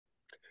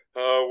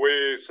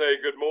We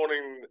say good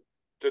morning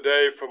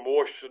today from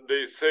Washington,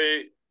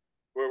 D.C.,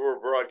 where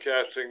we're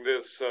broadcasting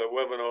this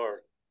webinar.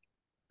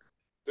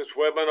 This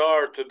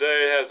webinar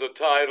today has a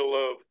title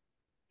of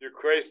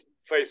Ukraine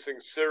Facing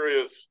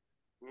Serious,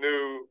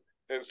 New,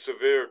 and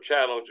Severe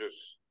Challenges.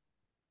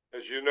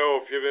 As you know,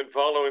 if you've been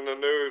following the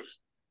news,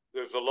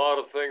 there's a lot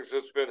of things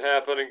that's been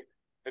happening,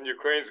 and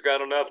Ukraine's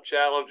got enough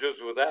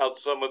challenges without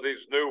some of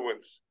these new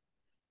ones.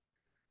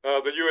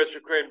 The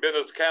U.S.-Ukraine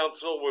Business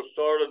Council was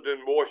started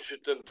in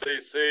Washington,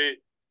 D.C.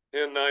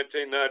 in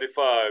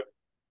 1995.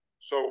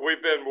 So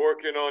we've been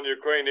working on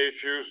Ukraine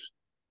issues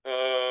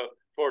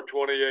for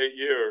 28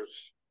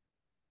 years.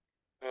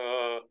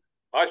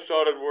 I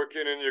started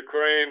working in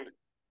Ukraine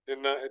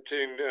in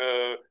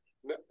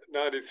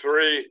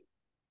 1993.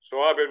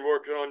 So I've been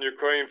working on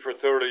Ukraine for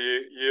 30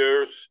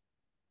 years.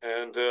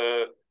 And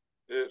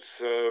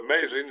it's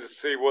amazing to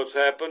see what's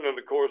happened. And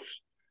of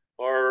course,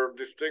 our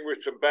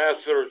distinguished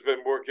ambassador has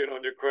been working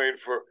on Ukraine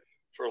for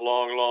a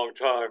long, long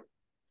time.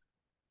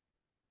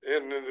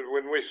 And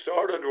when we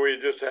started, we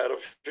just had a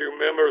few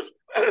members.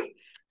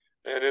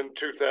 And in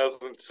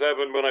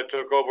 2007, when I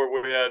took over,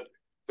 we had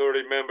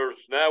 30 members.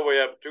 Now we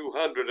have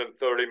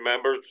 230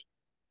 members.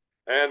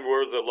 And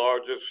we're the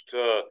largest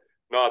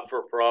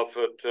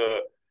not-for-profit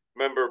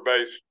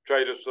member-based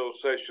trade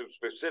association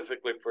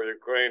specifically for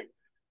Ukraine,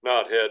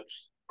 not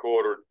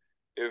headquartered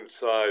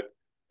inside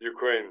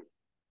Ukraine.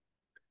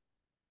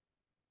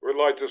 We'd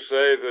like to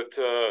say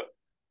that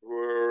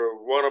we're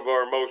one of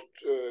our most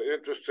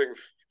interesting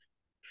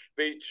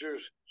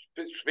speakers,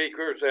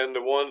 and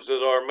the ones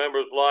that our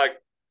members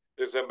like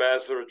is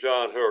Ambassador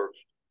John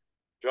Herbst.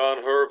 John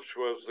Herbst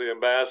was the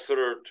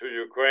ambassador to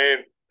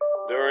Ukraine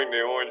during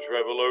the Orange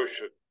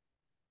Revolution.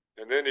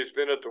 And then he's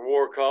been at the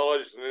War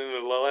College and in the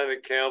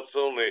Atlantic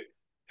Council, and he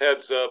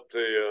heads up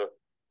the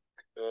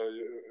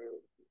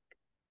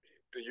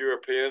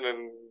European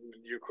and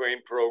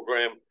Ukraine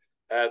program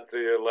at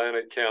the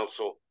Atlantic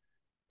Council.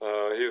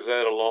 He's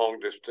had a long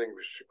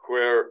distinguished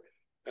career,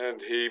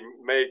 and he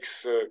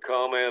makes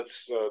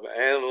comments,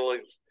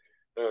 analyses,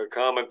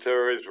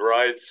 commentaries,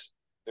 writes,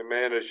 and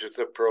manages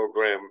the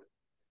program.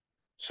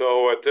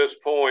 So at this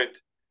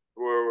point,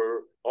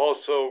 we're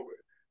also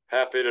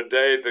happy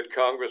today that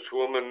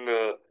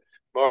Congresswoman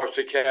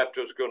Marcy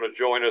Kaptur is going to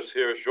join us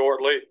here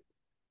shortly.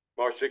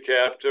 Marcy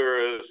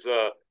Kaptur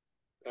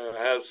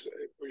has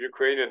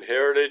Ukrainian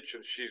heritage,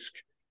 and she's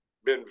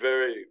been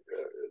very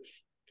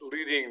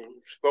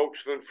leading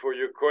spokesman for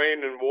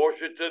Ukraine in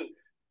Washington,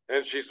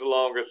 and she's the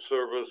longest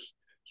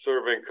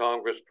serving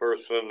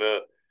congressperson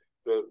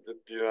the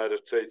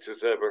United States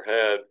has ever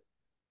had.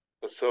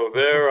 So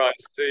there I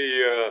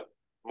see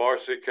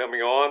Marcy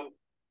coming on.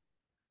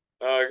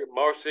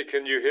 Marcy,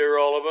 can you hear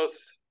all of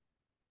us?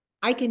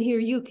 I can hear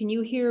you. Can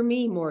you hear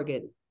me,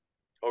 Morgan?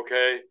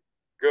 Okay,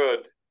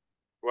 good.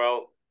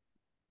 Well,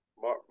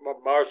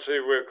 Marcy,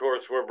 of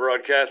course, we're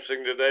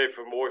broadcasting today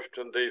from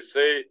Washington,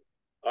 D.C.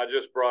 I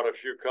just brought a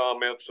few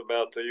comments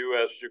about the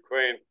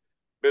U.S.-Ukraine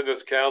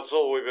Business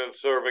Council. We've been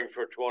serving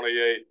for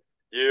 28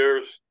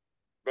 years,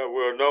 but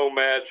we're no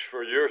match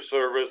for your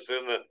service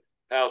in the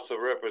House of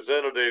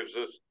Representatives,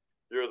 as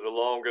you're the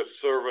longest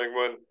serving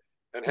one.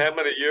 And how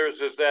many years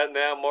is that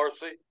now,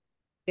 Marcy?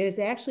 It is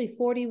actually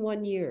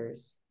 41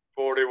 years.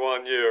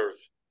 41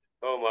 years.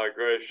 Oh, my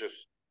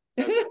gracious.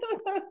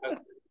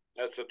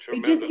 That's a tremendous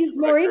It just gets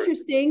more record.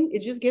 interesting.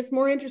 It just gets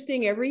more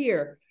interesting every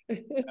year.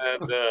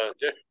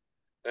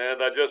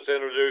 And I just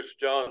introduced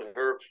John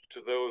Herbst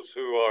to those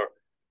who are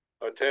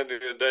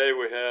attending today.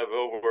 We have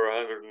over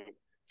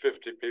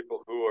 150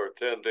 people who are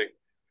attending.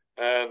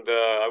 And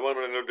I want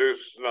to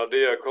introduce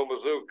Nadia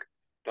Komazuk.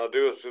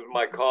 Nadia is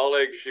my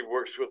colleague. She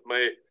works with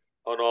me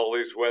on all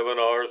these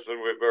webinars,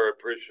 and we're very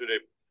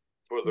appreciative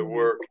for the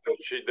work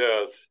that she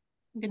does.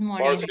 Good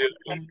morning.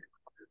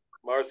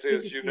 Marcy,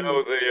 as you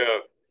know,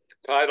 the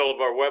title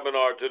of our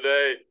webinar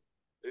today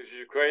is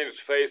Ukraine's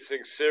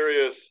Facing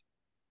Serious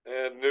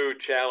and New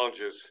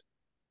Challenges.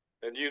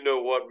 And you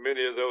know what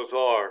many of those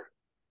are.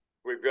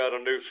 We've got a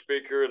new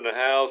speaker in the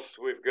House.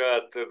 We've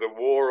got the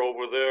war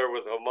over there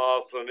with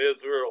Hamas and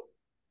Israel.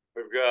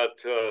 We've got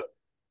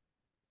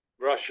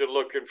Russia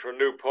looking for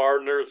new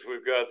partners.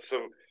 We've got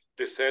some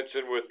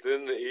dissension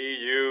within the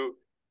EU.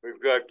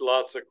 We've got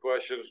lots of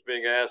questions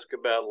being asked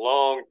about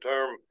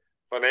long-term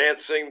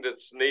financing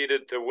that's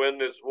needed to win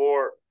this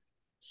war.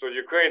 So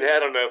Ukraine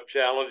had enough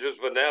challenges,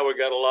 but now we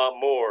got a lot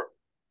more.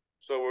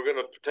 So we're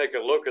going to take a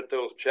look at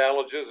those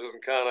challenges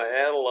and kind of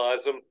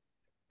analyze them.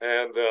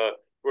 And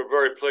we're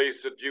very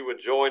pleased that you would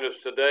join us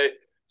today.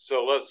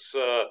 So let's,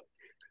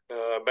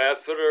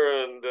 Ambassador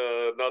and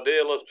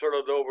Nadia, let's turn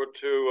it over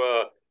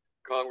to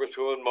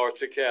Congresswoman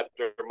Marcy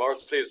Kaptur.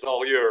 Marcy, it's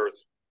all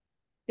yours.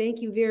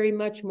 Thank you very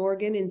much,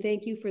 Morgan, and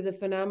thank you for the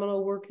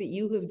phenomenal work that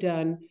you have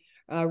done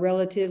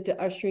relative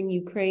to ushering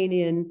Ukraine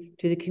in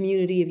to the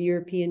community of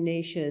European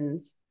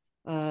nations.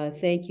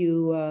 Thank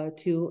you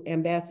to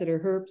Ambassador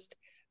Herbst.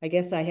 I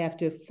guess I have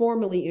to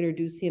formally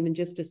introduce him in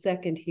just a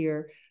second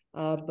here,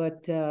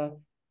 but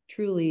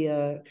truly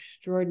an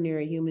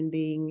extraordinary human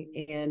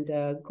being and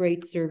a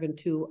great servant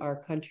to our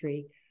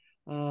country.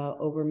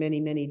 over many,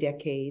 many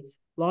decades,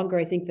 longer,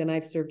 I think, than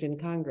I've served in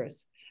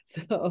Congress.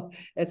 So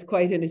that's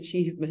quite an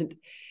achievement.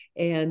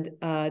 And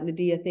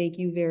Nadia, thank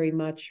you very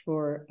much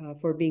for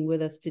being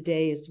with us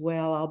today as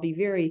well. I'll be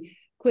very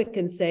quick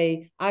and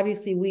say,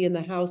 obviously, we in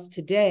the House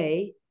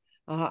today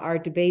are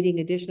debating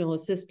additional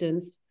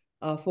assistance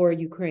for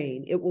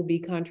Ukraine. It will be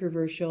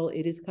controversial.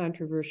 It is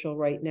controversial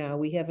right now.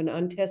 We have an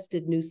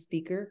untested new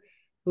speaker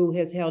who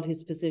has held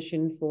his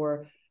position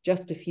for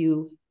just a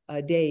few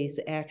days,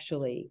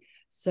 actually.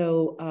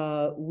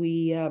 So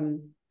we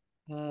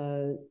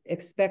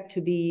expect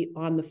to be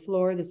on the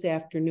floor this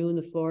afternoon,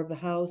 the floor of the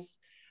House,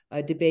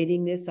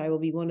 debating this. I will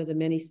be one of the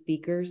many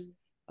speakers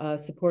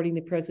supporting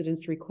the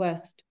president's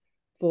request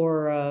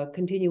for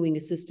continuing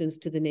assistance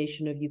to the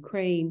nation of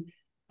Ukraine.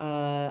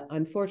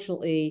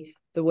 Unfortunately,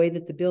 the way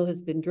that the bill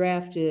has been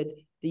drafted,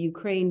 the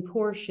Ukraine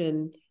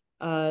portion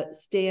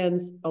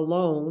stands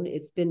alone.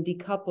 It's been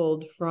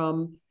decoupled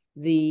from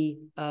the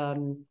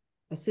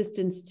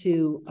assistance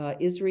to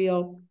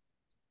Israel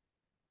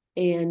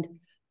and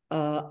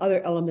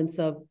other elements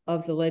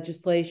of the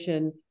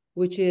legislation,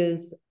 which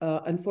is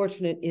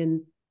unfortunate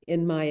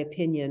in my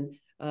opinion.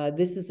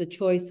 This is a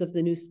choice of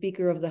the new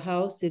Speaker of the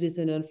House. It is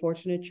an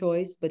unfortunate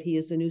choice, but he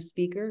is a new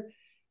speaker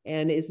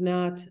and is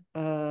not,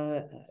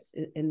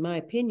 in my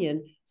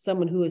opinion,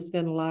 someone who has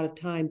spent a lot of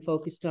time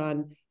focused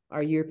on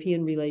our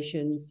European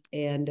relations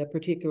and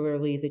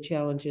particularly the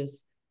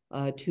challenges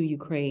to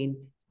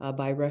Ukraine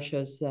by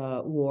Russia's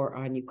war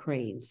on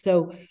Ukraine.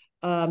 So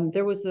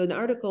there was an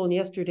article in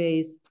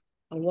yesterday's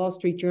Wall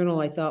Street Journal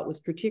I thought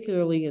was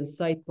particularly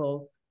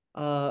insightful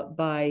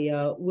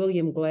by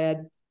William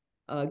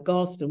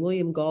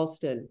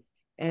Galston.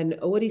 And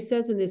what he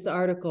says in this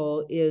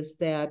article is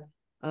that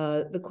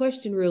the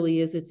question really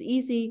is, it's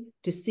easy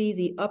to see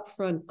the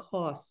upfront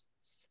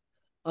costs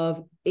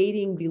of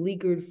aiding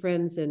beleaguered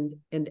friends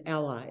and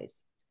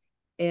allies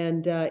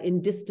and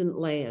in distant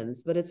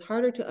lands, but it's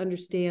harder to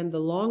understand the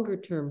longer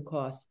term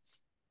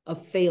costs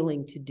of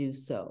failing to do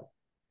so.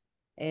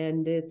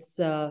 And it's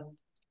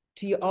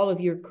to all of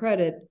your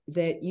credit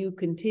that you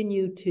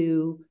continue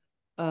to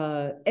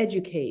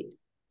educate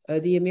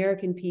the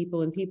American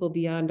people and people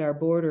beyond our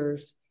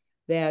borders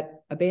that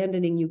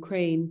abandoning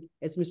Ukraine,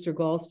 as Mr.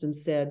 Galston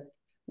said,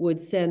 would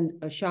send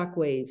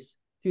shockwaves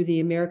through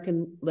the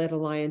American-led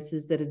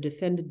alliances that have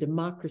defended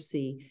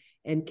democracy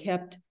and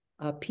kept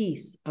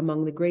peace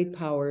among the great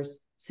powers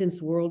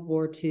since World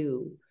War II,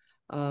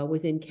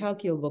 with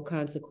incalculable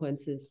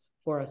consequences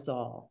for us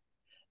all.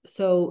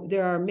 So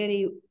there are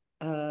many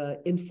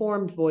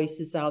informed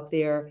voices out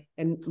there,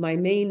 and my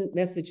main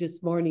message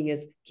this morning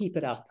is keep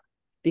it up,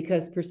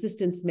 because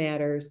persistence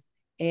matters,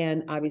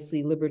 and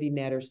obviously liberty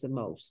matters the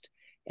most.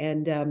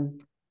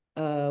 And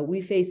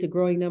we face a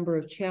growing number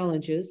of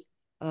challenges.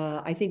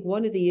 I think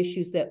one of the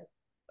issues that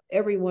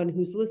everyone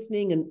who's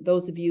listening, and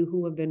those of you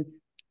who have been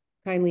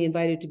kindly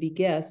invited to be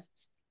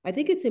guests, I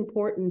think it's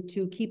important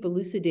to keep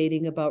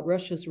elucidating about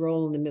Russia's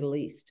role in the Middle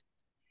East,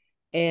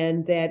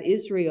 and that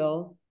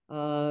Israel,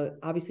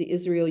 obviously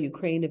Israel,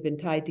 Ukraine have been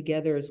tied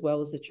together, as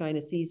well as the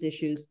China Seas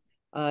issues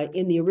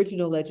in the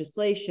original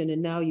legislation,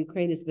 and now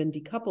Ukraine has been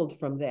decoupled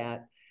from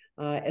that,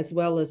 as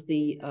well as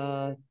the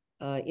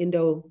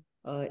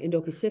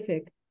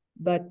Indo-Pacific.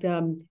 But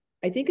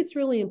I think it's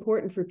really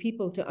important for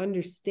people to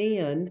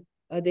understand.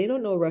 They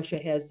don't know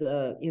Russia has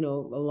a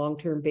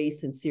long-term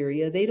base in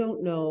Syria. They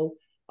don't know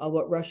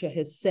what Russia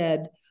has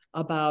said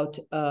about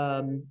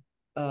the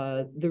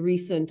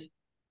recent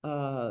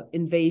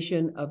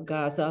invasion of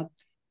Gaza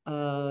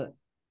or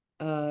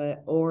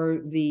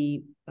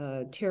the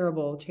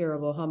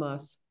terrible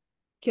Hamas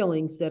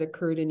killings that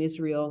occurred in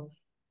Israel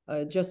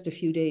just a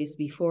few days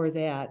before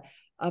that.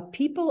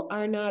 People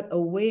are not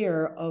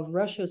aware of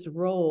Russia's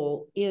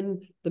role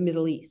in the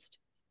Middle East.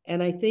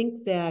 And I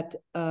think that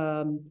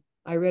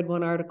I read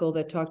one article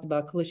that talked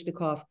about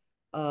Kalashnikov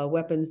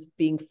weapons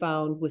being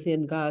found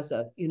within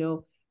Gaza.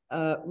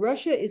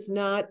 Russia is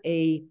not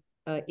a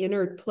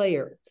inert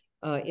player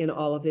in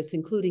all of this,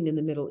 including in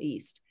the Middle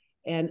East.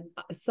 And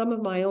some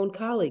of my own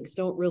colleagues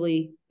don't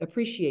really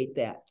appreciate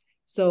that.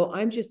 So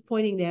I'm just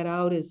pointing that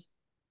out as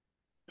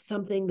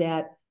something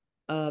that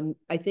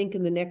I think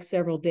in the next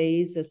several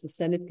days, as the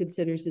Senate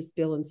considers this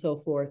bill and so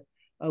forth,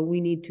 we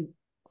need to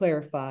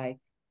clarify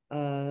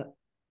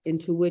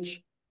into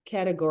which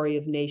category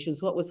of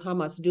nations. What was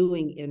Hamas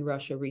doing in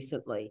Russia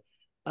recently?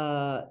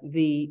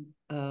 The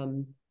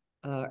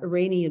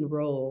Iranian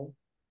role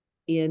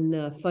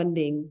in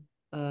funding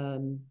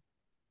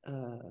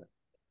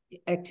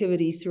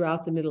activities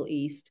throughout the Middle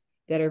East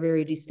that are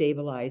very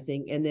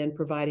destabilizing, and then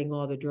providing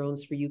all the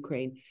drones for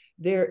Ukraine.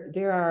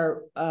 There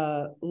are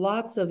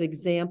lots of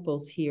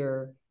examples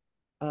here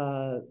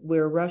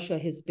where Russia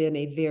has been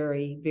a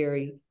very,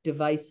 very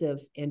divisive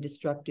and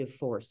destructive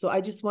force. So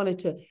I just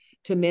wanted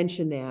to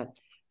mention that.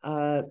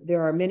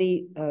 There are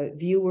many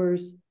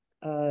viewers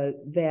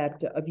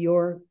that of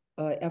your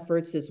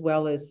efforts, as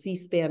well as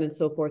C-SPAN and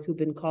so forth, who've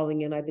been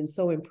calling in. I've been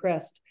so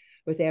impressed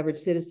with average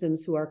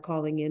citizens who are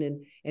calling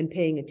in and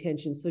paying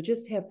attention. So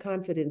just have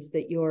confidence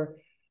that your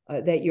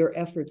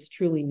efforts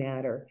truly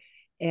matter.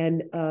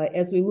 And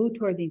as we move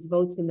toward these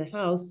votes in the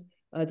House,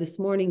 this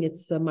morning,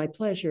 it's my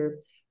pleasure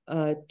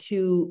what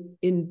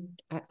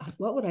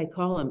would I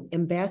call him?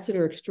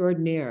 Ambassador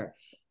extraordinaire.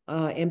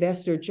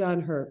 Ambassador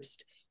John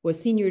Herbst was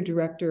is senior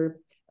director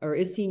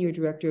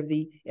of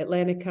the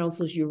Atlantic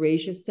Council's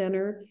Eurasia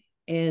Center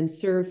and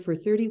served for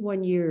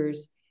 31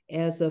 years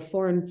as a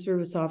Foreign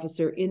Service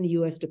Officer in the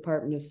U.S.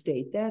 Department of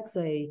State. This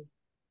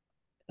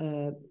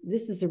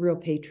is a real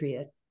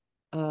patriot.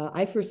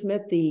 I first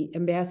met the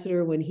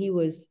ambassador when he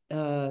was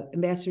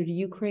ambassador to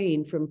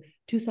Ukraine from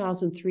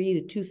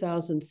 2003 to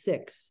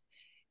 2006,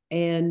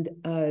 and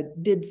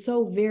did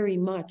so very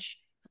much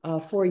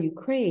for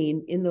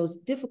Ukraine in those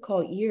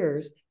difficult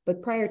years.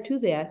 But prior to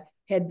that,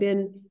 had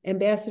been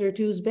ambassador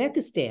to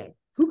Uzbekistan.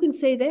 Who can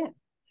say that?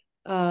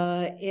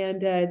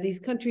 And these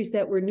countries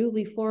that were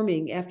newly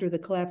forming after the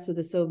collapse of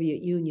the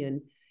Soviet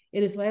Union.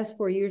 In his last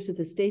 4 years at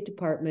the State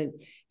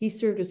Department, he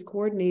served as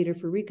coordinator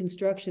for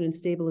reconstruction and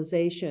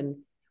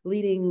stabilization,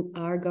 leading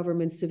our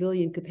government's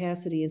civilian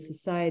capacity in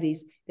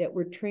societies that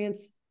were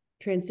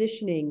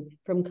transitioning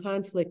from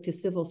conflict to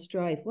civil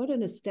strife. What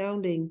an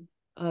astounding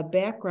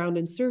background,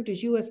 and served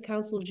as U.S.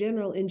 Consul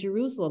General in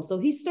Jerusalem. So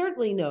he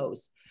certainly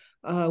knows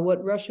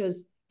what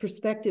Russia's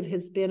perspective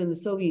has been in the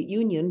Soviet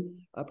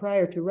Union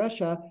prior to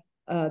Russia,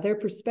 their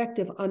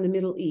perspective on the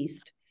Middle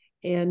East.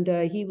 And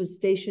he was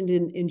stationed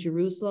in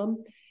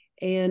Jerusalem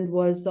and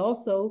was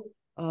also,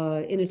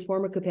 in his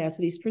former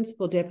capacities,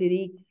 principal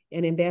deputy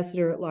and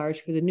ambassador at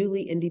large for the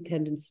newly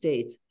independent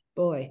states.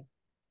 Boy,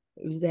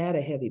 was that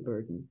a heavy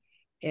burden.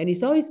 And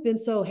he's always been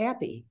so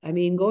happy. I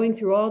mean, going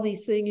through all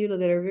these things,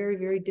 that are very,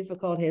 very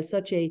difficult, has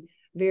such a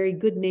very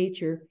good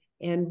nature,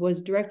 and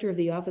was director of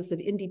the Office of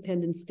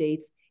Independent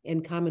States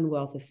and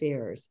Commonwealth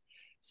Affairs.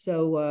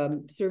 So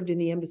served in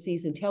the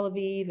embassies in Tel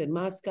Aviv and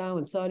Moscow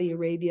and Saudi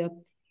Arabia.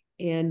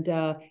 And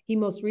he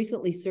most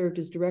recently served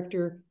as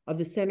director of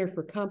the Center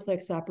for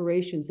Complex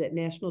Operations at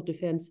National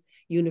Defense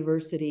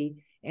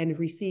University, and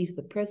received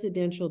the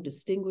Presidential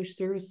Distinguished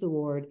Service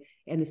Award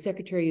and the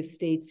Secretary of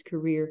State's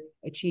Career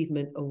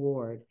Achievement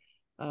Award.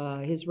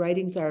 His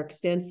writings are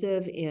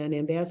extensive, and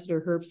Ambassador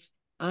Herbst,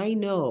 I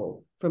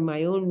know from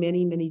my own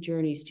many, many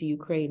journeys to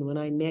Ukraine, when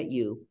I met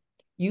you,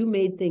 you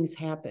made things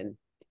happen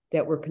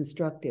that were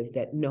constructive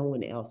that no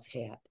one else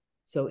had.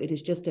 So it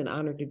is just an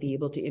honor to be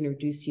able to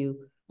introduce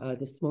you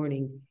this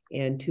morning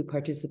and to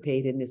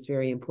participate in this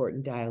very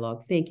important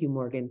dialogue. Thank you,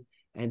 Morgan,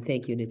 and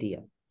thank you,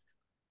 Nadia.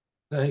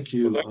 Thank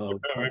you. Well, thank you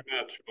very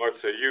much,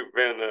 Marcy. You've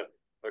been,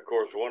 of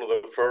course, one of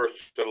the first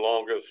and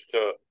longest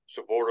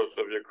supporters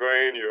of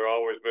Ukraine. You've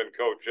always been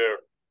co-chair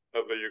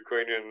of the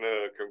Ukrainian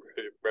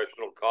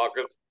Congressional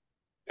Caucus.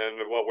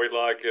 And what we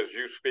like is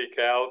you speak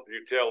out,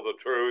 you tell the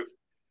truth,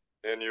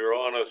 and you're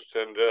honest,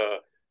 and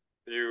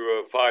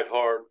you fight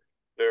hard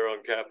there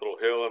on Capitol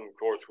Hill. And, of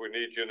course, we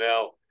need you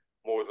now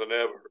more than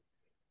ever.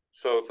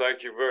 So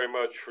thank you very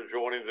much for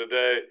joining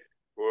today.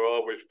 We're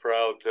always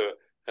proud to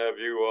have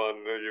you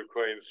on the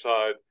Ukraine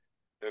side.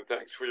 And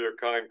thanks for your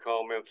kind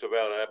comments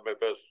about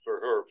Ambassador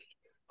Herbst.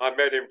 I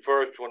met him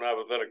first when I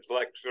was an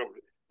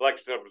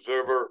election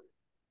observer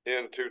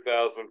in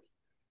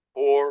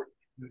 2004,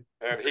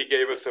 and he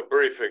gave us a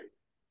briefing.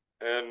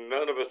 And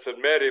none of us had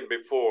met him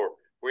before.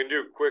 We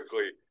knew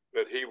quickly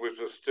that he was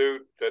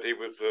astute, that he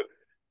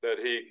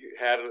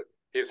had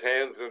his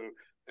hands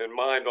and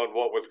mind on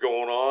what was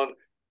going on,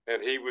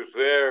 and he was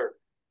there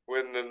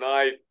when the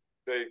night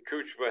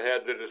Kuchma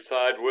had to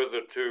decide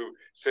whether to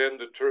send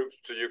the troops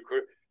to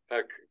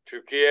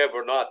Kiev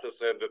or not to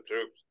send the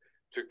troops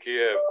to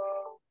Kiev.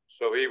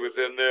 So he was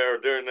in there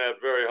during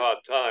that very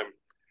hot time.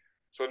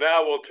 So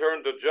now we'll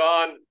turn to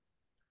John.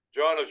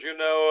 John, as you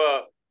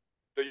know,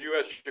 the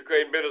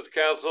U.S.-Ukraine Business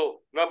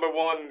Council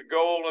 #1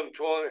 goal in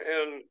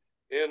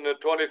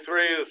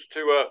 23 is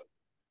to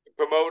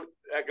promote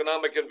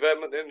economic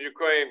investment in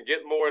Ukraine,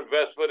 get more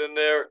investment in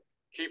there,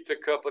 keep the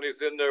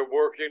companies in there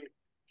working,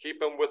 keep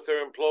them with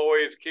their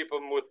employees, keep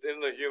them within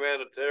the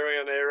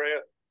humanitarian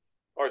area.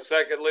 Or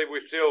secondly,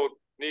 we still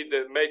need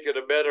to make it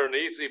a better and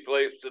easy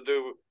place to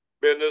do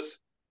business.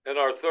 And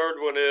our third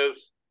one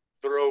is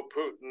throw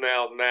Putin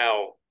out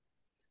now.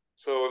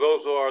 So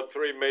those are our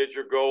three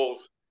major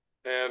goals.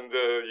 And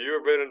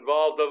you've been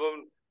involved of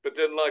them. But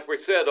then, like we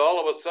said, all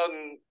of a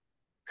sudden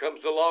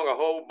comes along a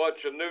whole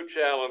bunch of new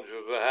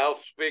challenges. The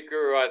House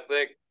Speaker, I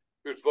think,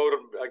 who's voted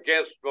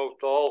against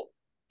most all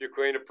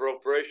Ukraine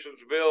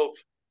appropriations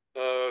bills.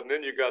 And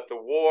then you got the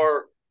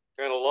war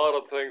and a lot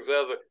of things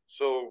other.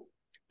 So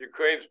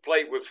Ukraine's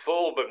plate was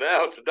full, but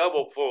now it's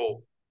double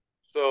full.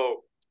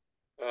 So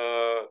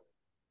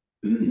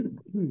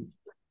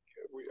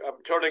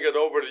I'm turning it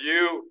over to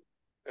you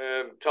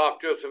and talk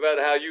to us about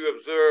how you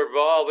observe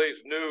all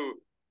these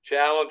new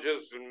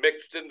challenges and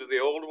mixed into the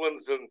old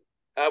ones, and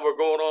how we're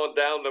going on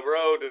down the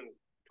road in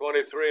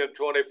 23 and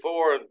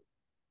 24 and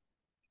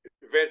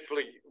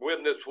eventually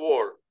win this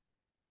war.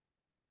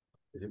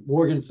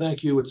 Morgan,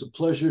 thank you. It's a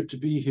pleasure to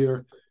be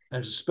here, and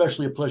it's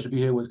especially a pleasure to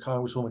be here with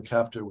Congresswoman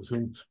Kaptur, with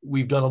whom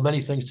we've done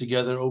many things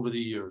together over the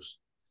years.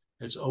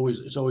 It's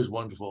always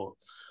wonderful.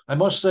 I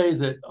must say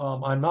that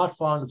I'm not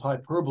fond of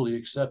hyperbole,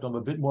 except I'm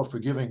a bit more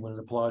forgiving when it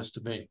applies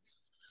to me.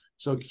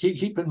 So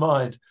keep in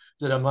mind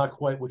that I'm not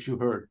quite what you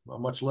heard.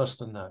 I'm much less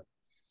than that.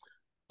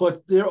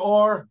 But there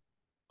are,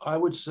 I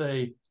would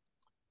say,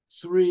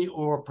 3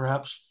 or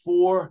perhaps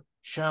 4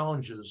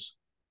 challenges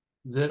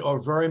that are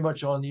very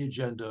much on the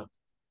agenda,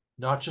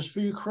 not just for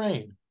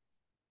Ukraine,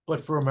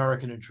 but for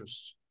American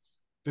interests.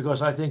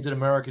 Because I think that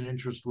American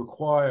interests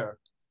require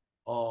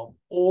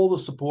all the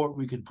support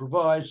we can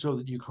provide so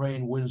that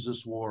Ukraine wins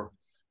this war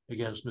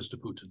against Mr.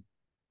 Putin.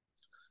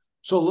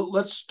 So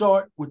let's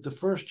start with the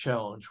first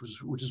challenge,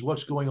 which is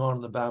what's going on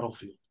in the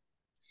battlefield.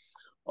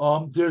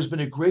 There's been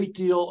a great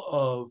deal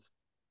of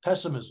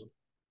pessimism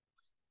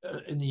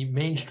in the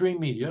mainstream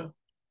media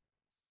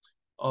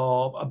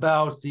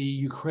about the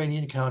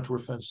Ukrainian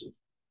counteroffensive.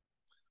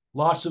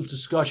 Lots of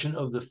discussion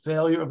of the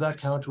failure of that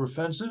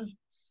counteroffensive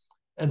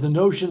and the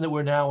notion that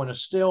we're now in a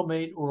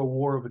stalemate or a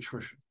war of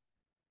attrition.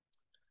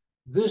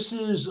 This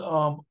is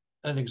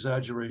an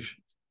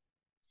exaggeration.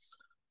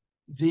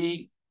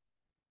 The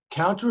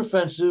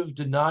counteroffensive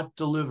did not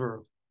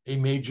deliver a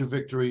major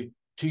victory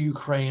to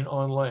Ukraine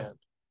on land.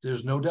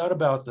 There's no doubt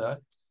about that.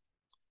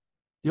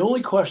 The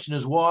only question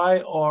is,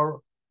 why are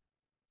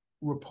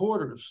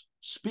reporters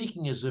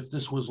speaking as if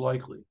this was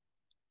likely?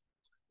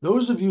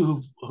 Those of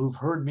you who've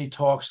heard me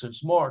talk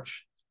since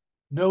March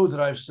know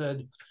that I've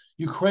said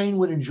Ukraine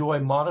would enjoy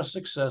modest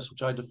success,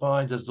 which I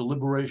defined as the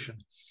liberation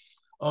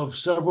of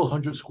several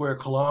hundred square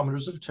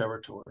kilometers of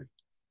territory,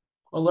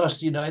 unless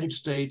the United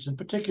States in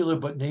particular,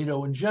 but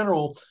NATO in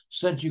general,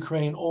 sent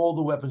Ukraine all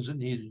the weapons it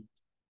needed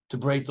to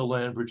break the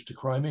land bridge to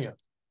Crimea.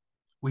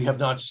 We have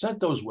not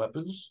sent those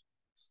weapons.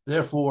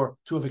 Therefore,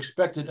 to have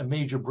expected a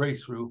major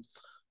breakthrough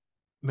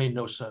made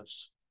no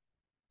sense.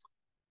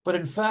 But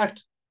in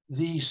fact,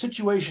 the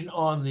situation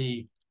on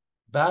the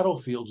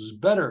battlefield is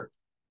better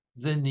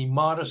than the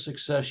modest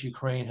success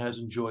Ukraine has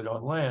enjoyed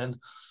on land,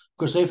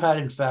 because they've had,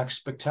 in fact,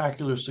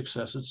 spectacular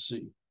success at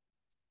sea.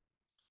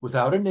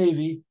 Without a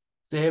navy,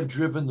 they have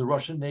driven the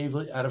Russian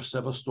Navy out of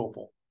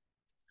Sevastopol.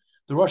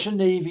 The Russian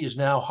Navy is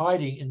now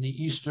hiding in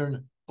the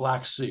eastern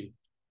Black Sea.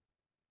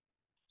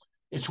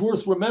 It's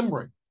worth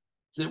remembering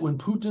that when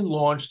Putin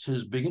launched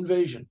his big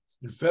invasion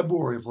in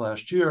February of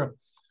last year,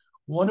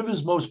 one of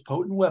his most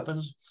potent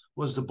weapons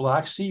was the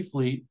Black Sea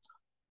Fleet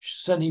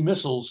sending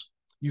missiles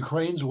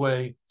Ukraine's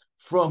way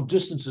from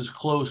distances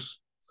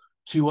close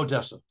to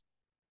Odessa.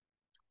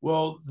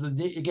 Well,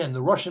 again,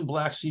 the Russian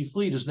Black Sea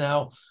Fleet is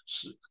now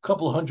a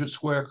couple of hundred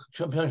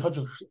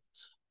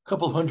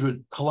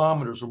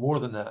kilometers or more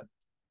than that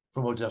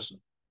from Odessa,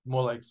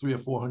 more like 300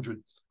 or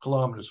 400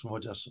 kilometers from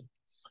Odessa,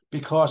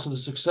 because of the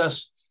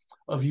success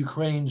of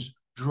Ukraine's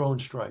drone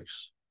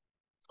strikes.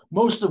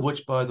 Most of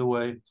which, by the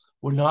way,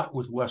 were not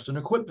with Western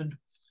equipment.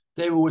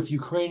 They were with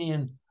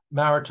Ukrainian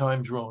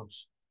maritime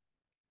drones.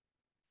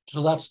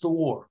 So that's the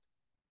war.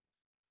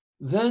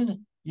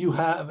 Then you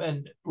have,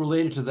 and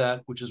related to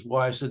that, which is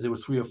why I said there were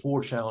 3 or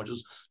 4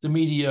 challenges, the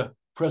media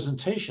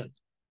presentation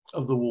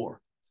of the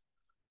war.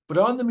 But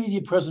on the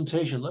media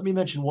presentation, let me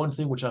mention one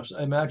thing which I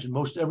imagine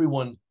most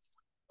everyone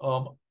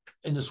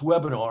in this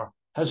webinar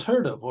has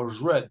heard of or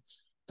has read.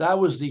 That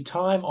was the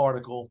Time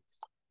article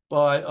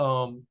by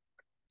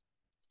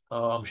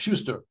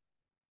Schuster,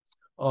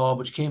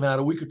 which came out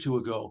a week or 2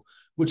 ago,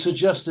 which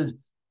suggested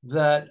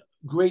that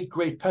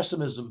great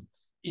pessimism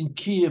in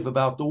Kiev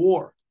about the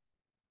war.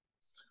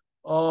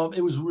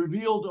 It was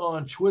revealed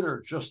on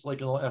Twitter just like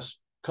in the last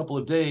couple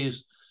of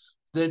days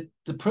that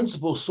the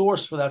principal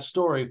source for that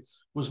story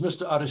was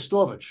Mr.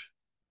 Arestovich,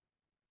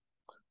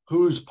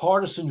 whose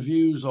partisan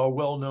views are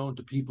well known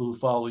to people who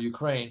follow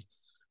Ukraine.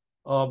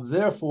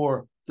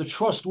 Therefore, the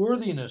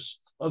trustworthiness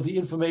of the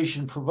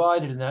information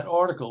provided in that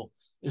article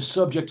is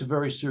subject to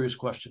very serious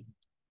question.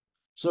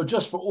 So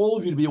just for all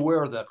of you to be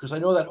aware of that, because I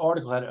know that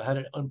article had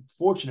an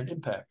unfortunate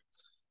impact.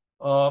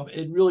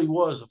 It really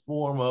was a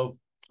form of,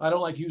 I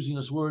don't like using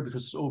this word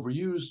because it's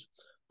overused,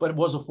 but it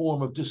was a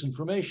form of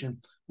disinformation,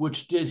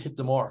 which did hit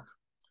the mark.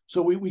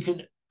 So we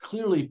can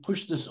clearly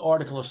push this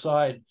article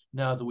aside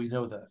now that we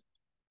know that.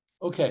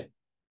 Okay,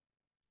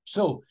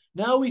 so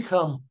now we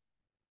come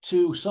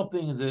to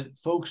something that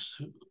folks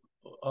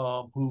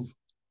who've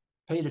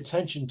paid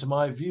attention to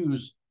my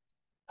views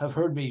have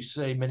heard me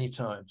say many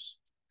times.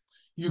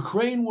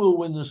 Ukraine will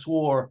win this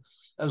war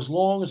as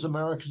long as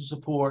American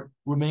support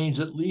remains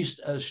at least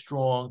as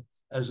strong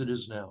as it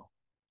is now.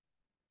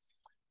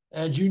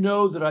 And you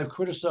know that I've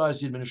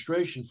criticized the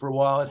administration for,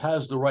 while it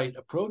has the right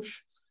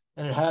approach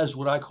and it has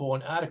what I call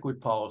an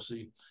adequate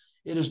policy,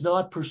 it has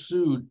not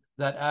pursued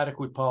that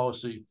adequate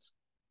policy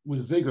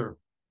with vigor,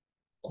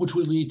 which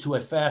would lead to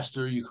a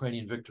faster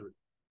Ukrainian victory.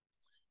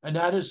 And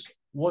that is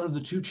one of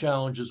the 2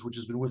 challenges which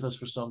has been with us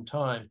for some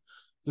time,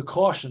 the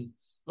caution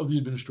of the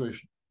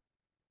administration.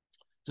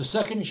 The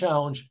second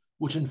challenge,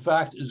 which in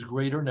fact is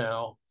greater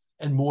now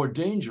and more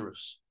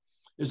dangerous,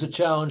 is a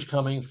challenge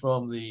coming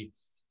from the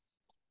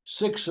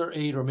 6 or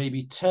 8 or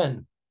maybe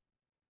 10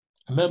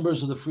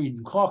 members of the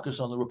Freedom Caucus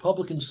on the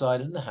Republican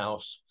side in the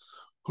House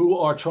who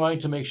are trying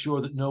to make sure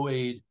that no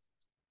aid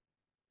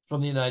from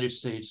the United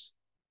States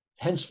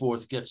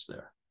henceforth gets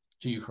there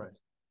to Ukraine.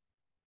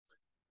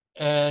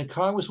 And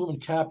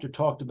Congresswoman Kaptur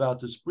talked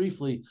about this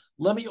briefly.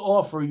 Let me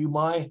offer you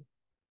my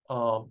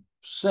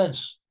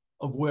sense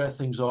of where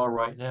things are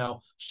right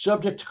now,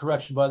 subject to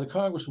correction by the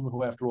Congresswoman,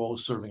 who, after all,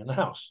 is serving in the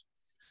House.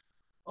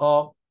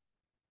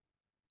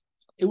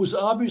 It was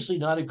obviously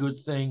not a good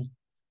thing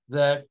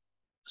that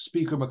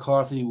Speaker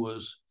McCarthy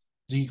was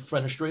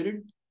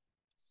defenestrated.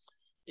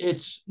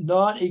 It's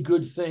not a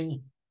good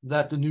thing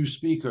that the new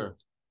Speaker,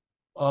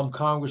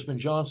 Congressman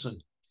Johnson,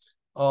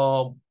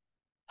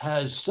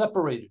 has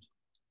separated,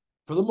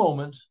 for the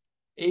moment,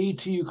 aid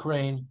to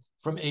Ukraine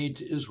from aid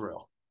to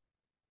Israel.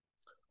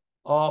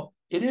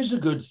 It is a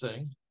good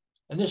thing,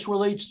 and this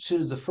relates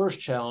to the first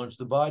challenge,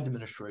 the Biden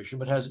administration,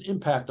 but has an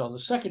impact on the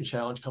second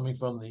challenge coming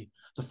from the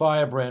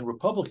firebrand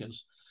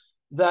Republicans,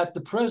 that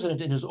the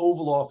president, in his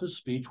Oval Office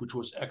speech, which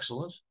was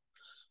excellent,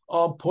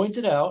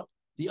 pointed out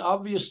the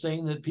obvious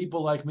thing that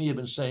people like me have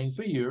been saying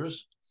for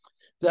years,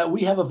 that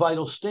we have a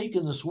vital stake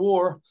in this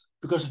war,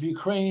 because if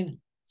Ukraine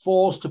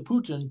falls to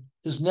Putin,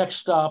 his next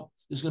stop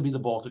is going to be the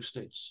Baltic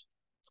states.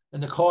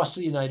 And the cost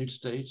to the United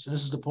States, and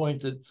this is the point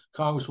that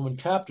Congresswoman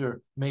Kaptur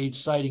made,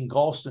 citing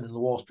Galston in the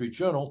Wall Street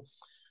Journal,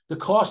 the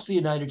cost to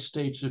the United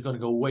States is going to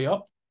go way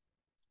up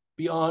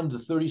beyond the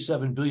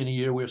 $37 billion a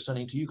year we're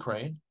sending to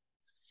Ukraine.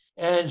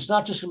 And it's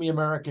not just going to be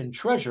American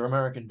treasure,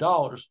 American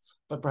dollars,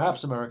 but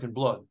perhaps American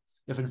blood,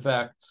 if in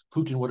fact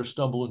Putin were to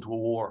stumble into a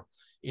war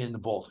in the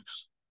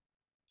Baltics.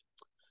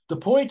 The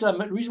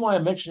reason why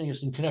I'm mentioning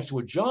this in connection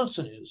with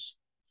Johnson is,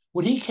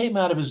 when he came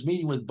out of his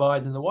meeting with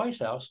Biden in the White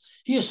House,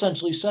 he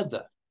essentially said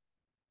that.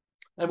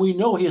 And we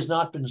know he has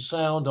not been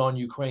sound on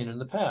Ukraine in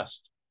the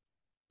past.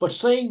 But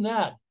saying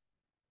that,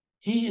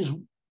 he is,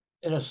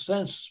 in a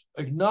sense,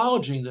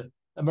 acknowledging the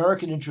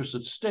American interests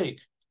at stake.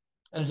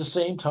 And at the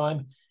same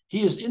time,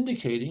 he is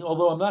indicating,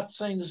 although I'm not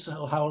saying this is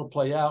how it'll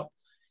play out,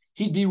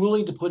 he'd be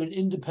willing to put a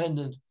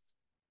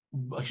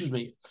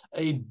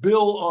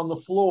bill on the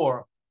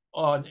floor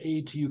on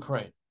aid to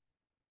Ukraine.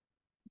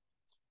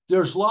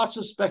 There's lots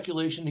of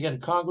speculation. Again,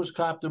 Congress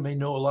Kaptur may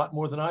know a lot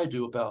more than I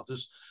do about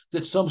this,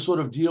 that some sort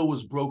of deal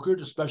was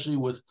brokered, especially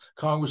with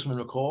Congressman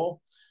McCall,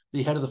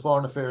 the head of the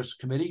Foreign Affairs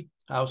Committee,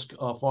 House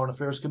Foreign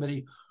Affairs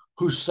Committee,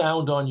 who's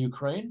sound on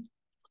Ukraine.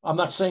 I'm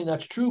not saying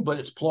that's true, but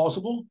it's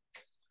plausible.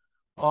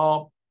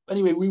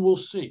 Anyway, we will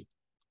see.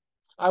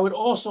 I would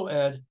also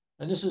add,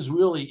 and this is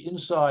really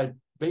inside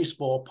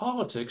baseball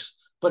politics,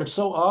 but it's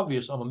so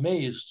obvious, I'm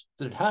amazed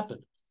that it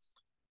happened.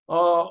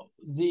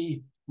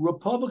 The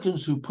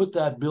Republicans who put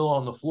that bill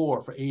on the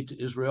floor for aid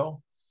to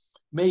Israel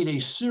made a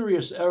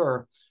serious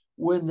error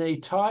when they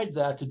tied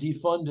that to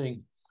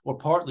defunding, or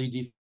partly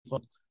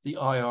defund, the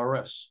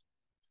IRS,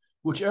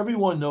 which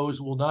everyone knows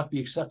will not be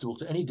acceptable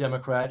to any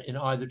Democrat in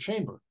either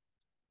chamber.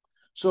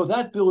 So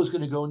that bill is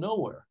going to go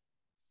nowhere.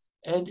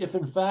 And if,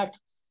 in fact,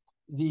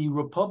 the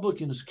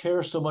Republicans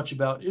care so much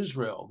about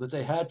Israel that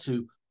they had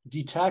to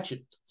detach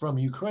it from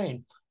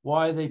Ukraine,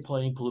 why are they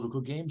playing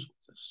political games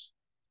with this?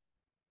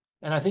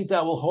 And I think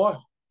that will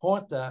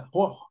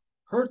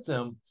hurt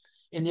them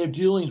in their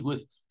dealings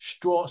with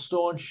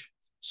staunch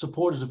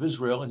supporters of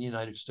Israel in the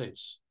United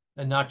States,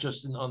 and not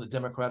just on the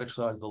Democratic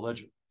side of the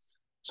ledger.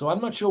 So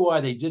I'm not sure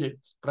why they did it,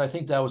 but I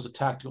think that was a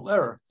tactical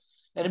error.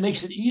 And it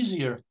makes it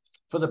easier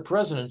for the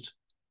president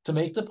to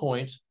make the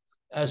point,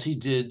 as he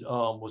did,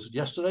 was it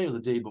yesterday or the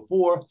day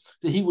before,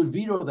 that he would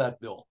veto that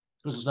bill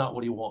because it's not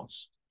what he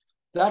wants.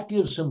 That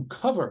gives him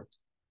cover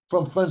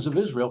from Friends of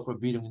Israel for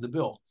vetoing the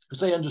bill, because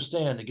they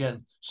understand,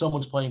 again,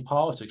 someone's playing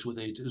politics with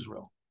aid to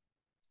Israel.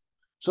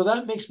 So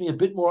that makes me a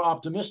bit more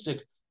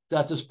optimistic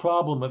that this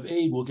problem of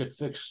aid will get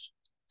fixed.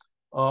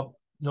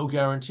 No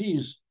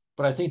guarantees,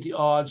 but I think the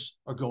odds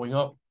are going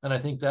up, and I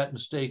think that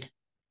mistake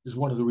is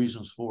one of the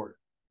reasons for it.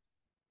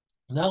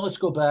 Now let's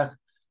go back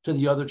to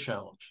the other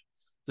challenge,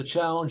 the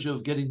challenge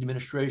of getting the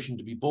administration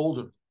to be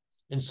bolder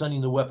in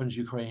sending the weapons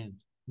Ukraine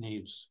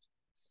needs.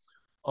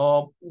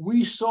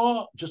 We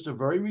saw just a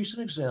very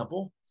recent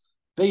example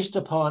based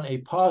upon a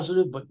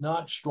positive but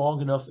not strong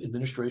enough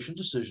administration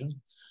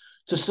decision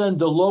to send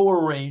the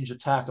lower range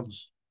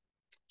ATACMS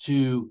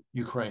to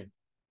Ukraine.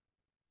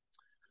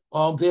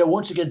 They are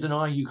once again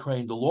denying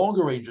Ukraine the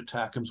longer range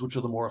ATACMS, which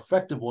are the more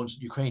effective ones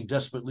that Ukraine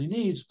desperately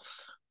needs.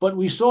 But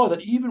we saw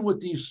that even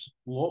with these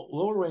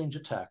lower range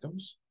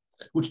ATACMS,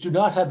 which do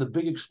not have the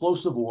big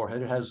explosive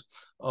warhead, it has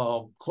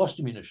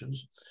cluster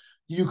munitions,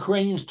 the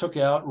Ukrainians took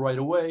out right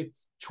away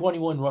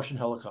 21 Russian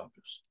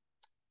helicopters,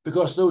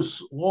 because the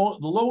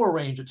lower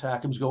range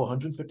ATACMS go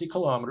 150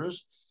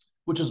 kilometers,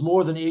 which is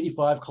more than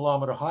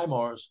 85-kilometer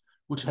HIMARS,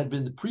 which had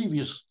been the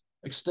previous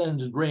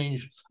extended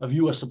range of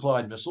U.S.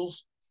 supplied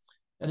missiles.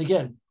 And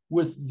again,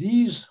 with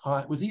these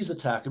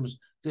ATACMS,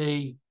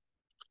 they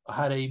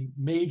had a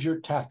major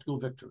tactical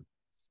victory.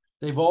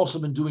 They've also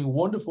been doing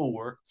wonderful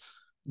work,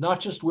 not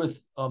just with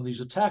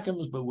these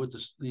ATACMS, but with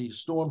the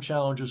Storm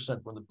Challengers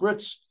sent from the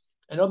Brits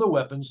and other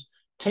weapons,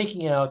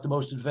 taking out the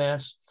most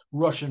advanced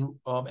Russian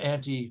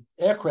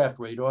anti-aircraft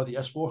radar, the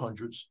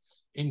S-400s,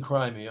 in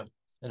Crimea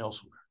and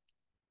elsewhere.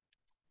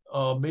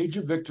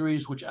 Major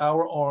victories which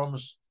our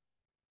arms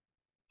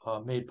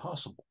made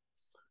possible.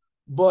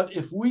 But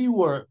if we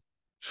were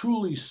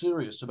truly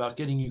serious about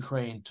getting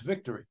Ukraine to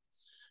victory,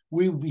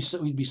 we'd be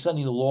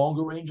sending the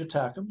longer range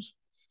ATACMS.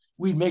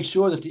 We'd make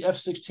sure that the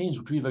F-16s,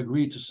 which we've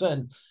agreed to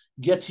send,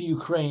 get to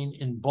Ukraine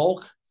in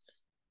bulk,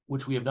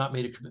 which we have not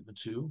made a commitment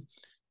to,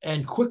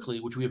 and quickly,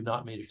 which we have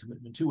not made a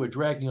commitment to. We're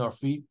dragging our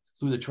feet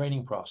through the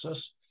training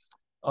process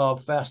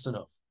fast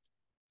enough.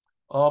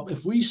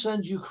 If we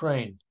send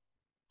Ukraine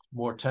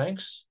more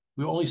tanks,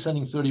 we're only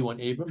sending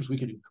 31 Abrams. We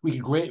could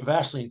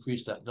vastly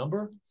increase that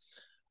number.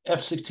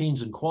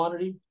 F-16s in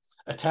quantity,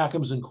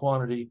 ATACMS in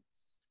quantity,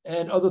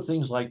 and other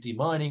things like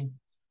demining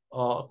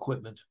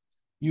equipment.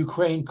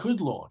 Ukraine could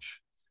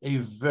launch a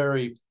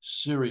very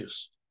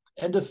serious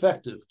and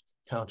effective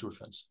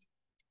counteroffensive.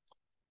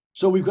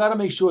 So we've got to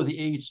make sure the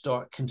aid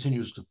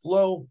continues to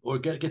flow, or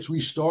gets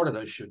restarted,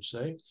 I should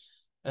say.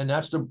 And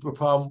that's the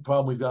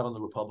problem we've got on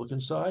the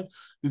Republican side.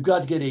 We've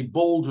got to get a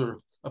bolder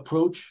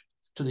approach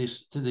to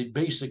the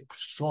basic,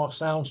 strong,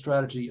 sound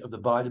strategy of the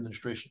Biden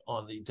administration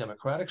on the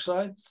Democratic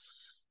side,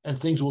 and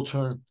things will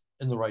turn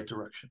in the right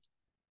direction.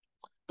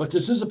 But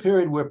this is a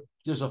period where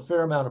there's a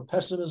fair amount of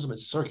pessimism.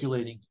 It's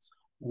circulating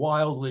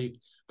wildly,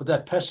 but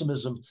that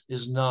pessimism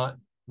is not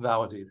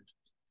validated.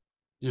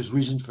 There's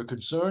reason for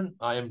concern.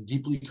 I am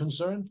deeply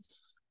concerned,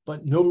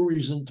 but no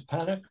reason to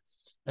panic,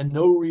 and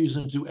no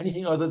reason to do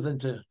anything other than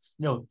to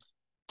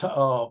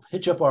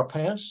hitch up our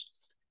pants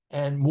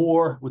and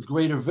more with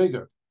greater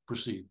vigor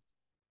proceed.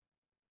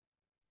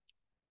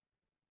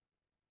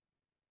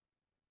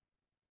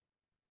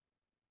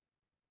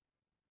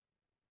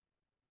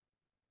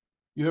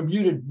 You're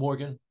muted,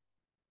 Morgan.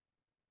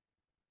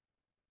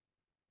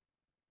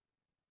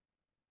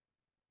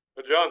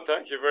 John,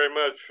 thank you very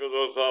much for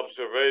those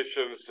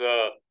observations.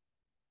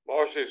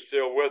 Marcy's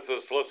still with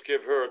us. Let's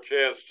give her a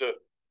chance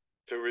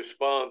to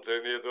respond to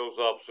any of those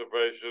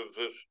observations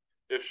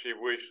if she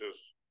wishes.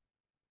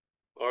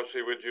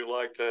 Marcy, would you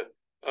like to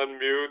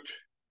unmute?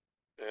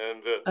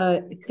 And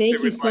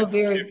thank you so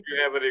very much. If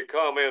you have any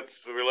comments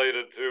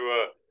related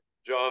to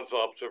John's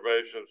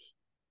observations.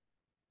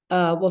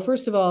 Well,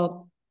 first of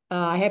all,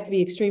 I have to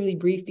be extremely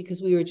brief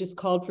because we were just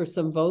called for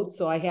some votes,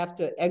 so I have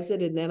to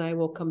exit and then I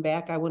will come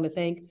back. I want to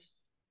thank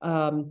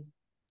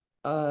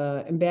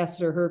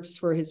Ambassador Herbst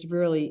for his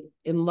really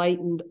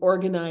enlightened,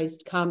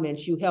 organized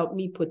comments. You helped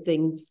me put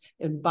things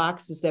in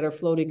boxes that are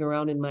floating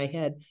around in my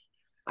head.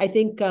 I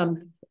think I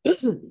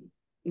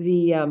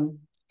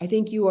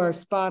think you are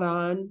spot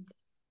on.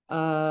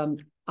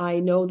 I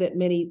know that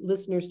many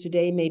listeners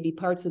today may be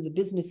parts of the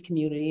business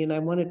community, and I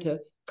wanted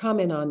to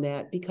comment on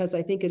that because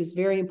I think it is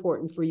very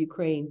important for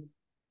Ukraine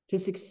to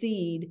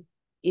succeed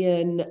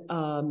in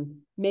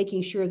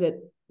making sure that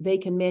they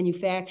can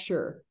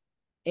manufacture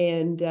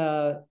and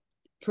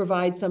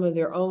provide some of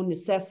their own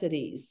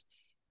necessities.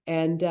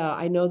 And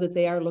I know that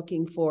they are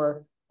looking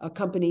for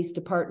companies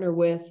to partner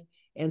with,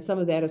 and some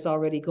of that is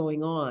already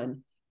going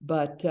on.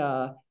 But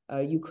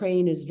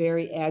Ukraine is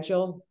very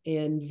agile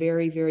and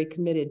very, very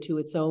committed to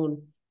its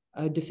own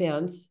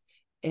defense.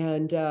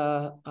 And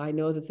I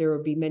know that there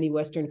will be many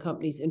Western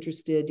companies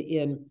interested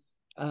in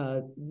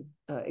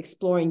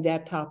exploring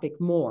that topic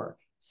more.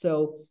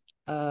 So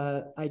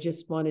I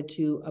just wanted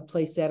to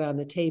place that on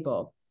the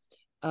table.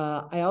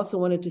 I also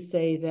wanted to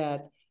say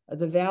that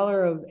the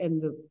valor of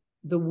and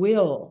the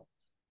will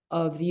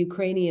of the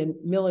Ukrainian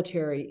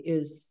military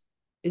is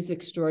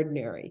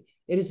extraordinary.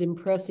 It is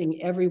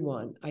impressing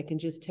everyone. I can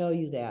just tell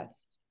you that,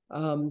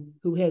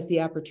 who has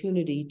the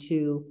opportunity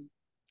to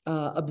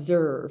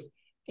observe.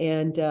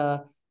 And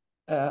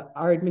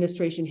our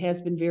administration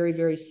has been very,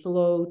 very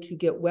slow to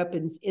get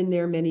weapons in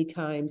there many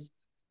times,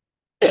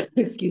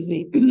 excuse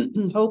me,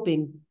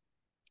 hoping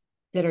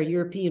that our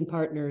European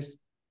partners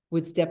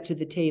would step to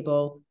the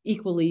table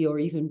equally or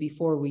even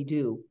before we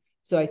do.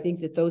 So I think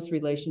that those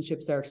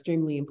relationships are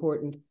extremely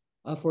important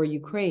for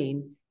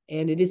Ukraine.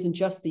 And it isn't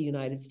just the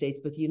United States,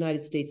 but the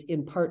United States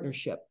in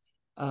partnership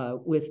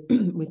with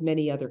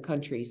many other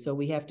countries. So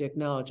we have to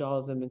acknowledge all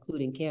of them,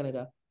 including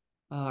Canada,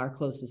 our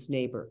closest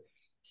neighbor.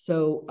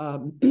 So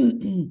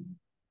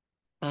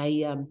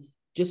I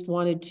just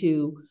wanted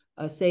to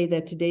say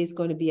that today's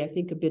going to be, I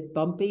think, a bit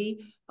bumpy.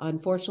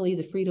 Unfortunately,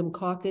 the Freedom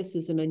Caucus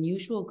is an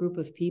unusual group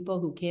of people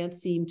who can't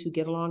seem to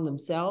get along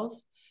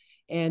themselves,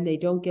 and they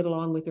don't get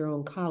along with their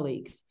own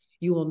colleagues.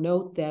 You will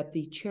note that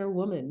the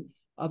chairwoman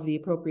of the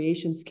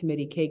Appropriations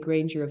Committee, Kay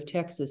Granger of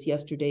Texas,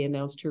 yesterday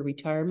announced her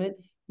retirement,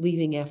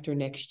 leaving after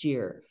next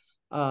year.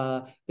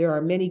 There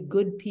are many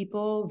good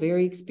people,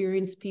 very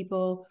experienced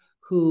people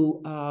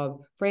who,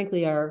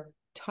 frankly, are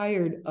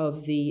tired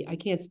of the, I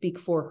can't speak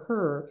for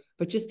her,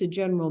 but just a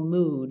general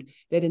mood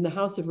that in the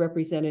House of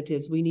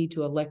Representatives, we need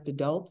to elect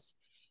adults.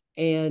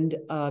 And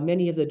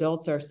many of the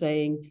adults are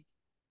saying,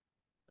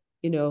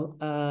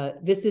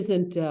 this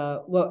isn't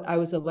what I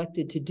was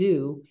elected to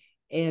do.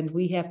 And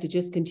we have to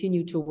just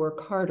continue to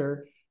work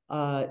harder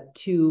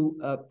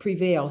to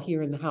prevail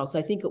here in the House.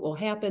 I think it will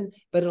happen,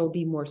 but it'll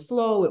be more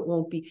slow.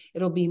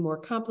 It'll be more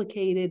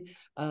complicated.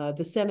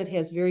 The Senate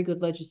has very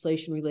good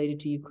legislation related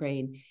to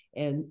Ukraine,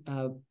 and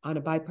on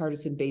a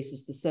bipartisan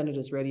basis, the Senate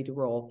is ready to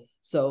roll.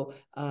 So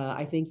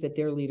I think that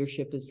their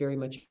leadership is very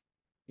much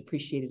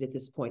appreciated at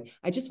this point.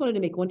 I just wanted to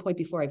make one point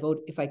before I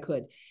vote, if I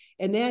could,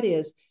 and that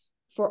is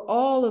for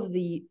all of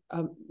the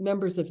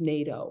members of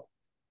NATO,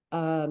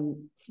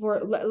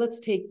 let's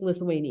take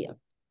Lithuania.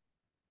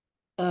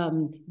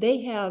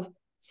 They have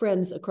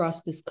friends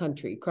across this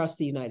country, across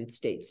the United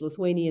States.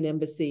 Lithuanian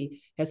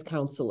embassy has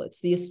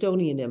consulates, the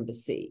Estonian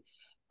embassy.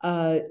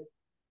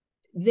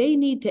 They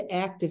need to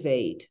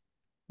activate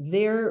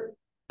their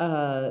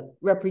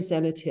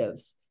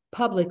representatives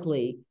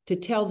publicly to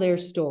tell their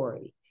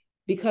story.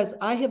 Because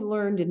I have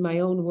learned in my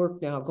own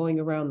work now, going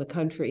around the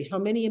country, how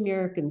many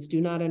Americans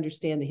do not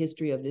understand the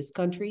history of this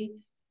country,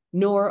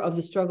 nor of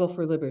the struggle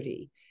for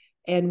liberty.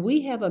 And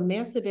we have a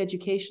massive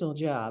educational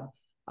job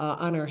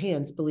on our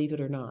hands, believe it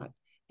or not.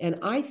 And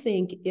I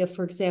think if,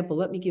 for example,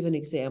 let me give an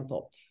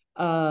example.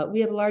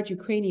 We have a large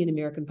Ukrainian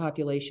American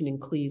population in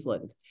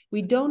Cleveland.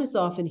 We don't as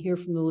often hear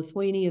from the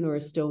Lithuanian or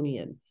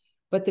Estonian,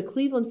 but the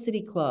Cleveland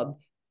City Club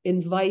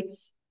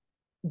invites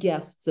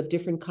guests of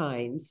different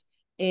kinds.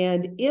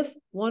 And if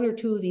one or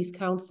two of these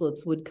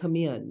consulates would come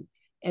in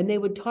and they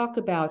would talk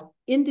about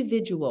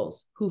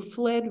individuals who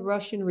fled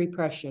Russian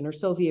repression or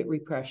Soviet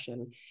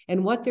repression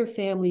and what their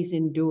families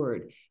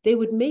endured, they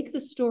would make the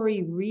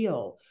story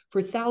real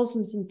for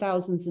thousands and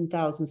thousands and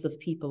thousands of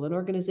people. An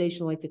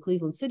organization like the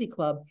Cleveland City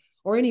Club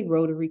or any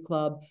Rotary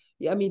Club,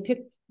 I mean,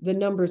 pick the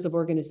numbers of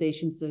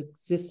organizations that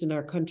exist in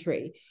our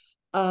country,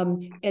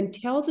 and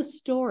tell the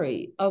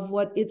story of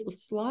what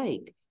it's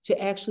like to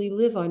actually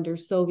live under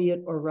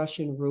Soviet or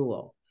Russian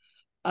rule.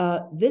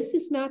 This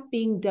is not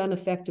being done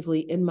effectively,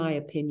 in my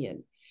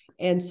opinion.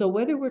 And so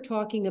whether we're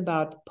talking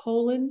about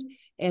Poland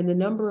and the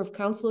number of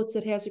consulates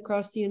it has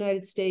across the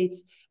United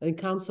States and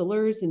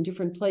consulars in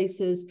different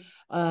places,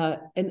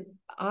 and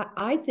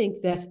I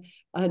think that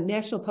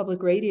National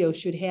Public Radio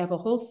should have a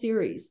whole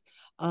series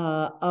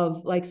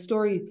of like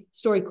Story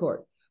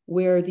Court,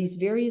 where these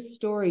various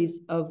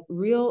stories of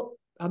real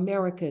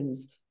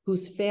Americans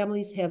whose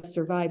families have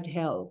survived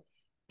hell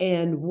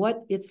and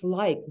what it's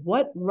like,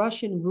 what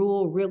Russian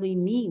rule really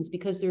means,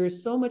 because there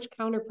is so much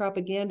counter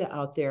propaganda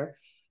out there,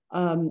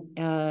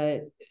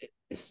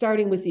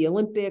 starting with the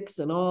Olympics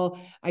and all.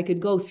 I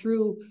could go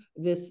through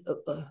this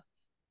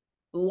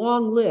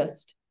long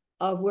list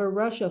of where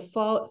Russia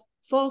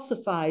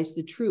falsifies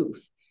the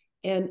truth.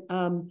 And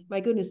my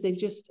goodness, they've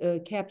just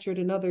captured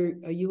another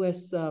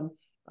U.S.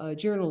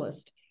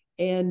 Journalist.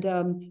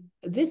 And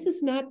this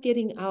is not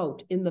getting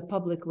out in the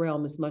public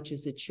realm as much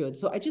as it should.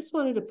 So I just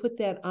wanted to put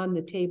that on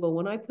the table.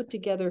 When I put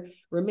together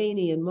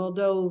Romanian,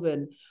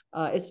 Moldovan,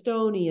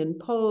 Estonian,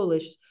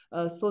 Polish,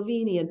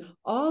 Slovenian,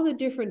 all the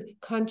different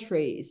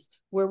countries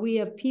where we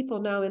have people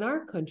now in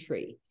our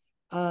country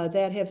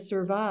that have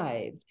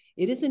survived.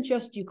 It isn't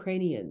just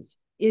Ukrainians.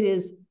 It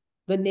is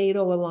the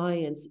NATO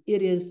alliance.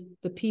 It is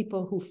the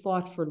people who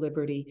fought for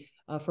liberty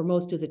for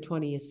most of the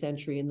 20th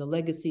century and the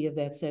legacy of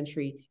that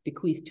century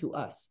bequeathed to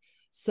us.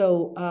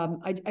 So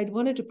I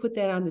wanted to put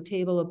that on the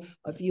table.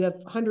 If you have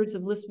hundreds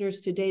of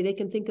listeners today, they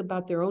can think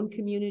about their own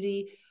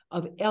community,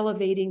 of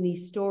elevating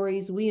these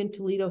stories. We in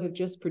Toledo have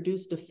just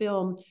produced a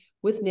film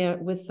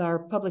with our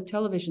public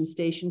television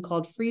station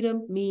called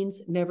Freedom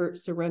Means Never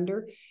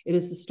Surrender. It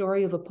is the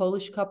story of a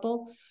Polish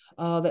couple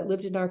that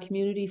lived in our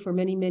community for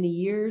many, many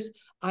years.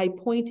 I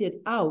pointed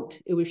out,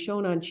 it was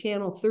shown on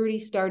Channel 30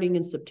 starting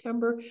in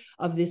September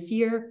of this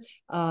year.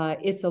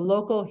 It's a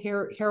local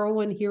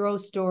hero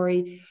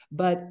story,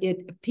 but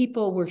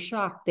people were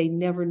shocked. They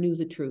never knew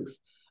the truth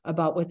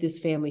about what this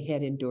family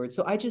had endured.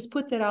 So I just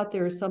put that out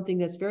there as something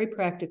that's very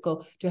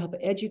practical to help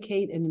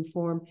educate and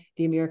inform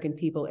the American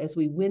people as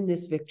we win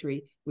this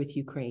victory with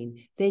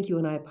Ukraine. Thank you,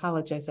 and I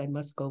apologize, I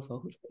must go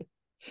vote.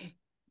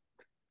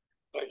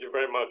 Thank you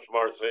very much,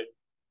 Marcy.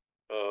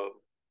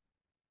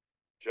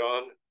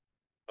 John,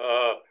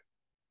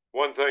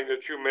 one thing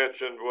that you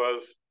mentioned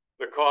was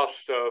the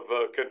cost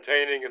of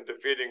containing and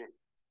defeating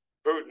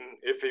Putin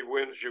if he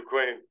wins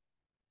Ukraine.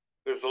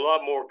 There's a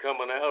lot more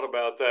coming out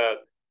about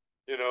that.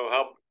 You know,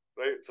 how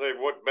they say,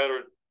 what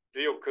better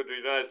deal could the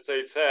United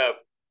States have?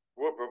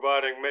 We're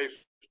providing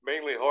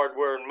mainly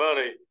hardware and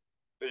money.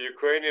 The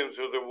Ukrainians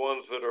are the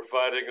ones that are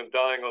fighting and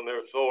dying on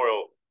their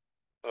soil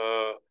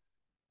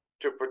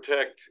to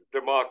protect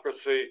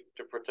democracy,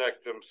 to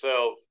protect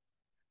themselves.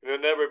 And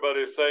then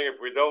everybody's saying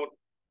if we don't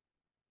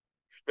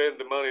spend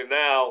the money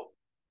now,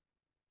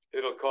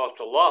 it'll cost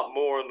a lot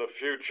more in the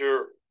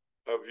future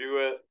of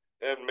U.S.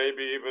 and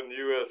maybe even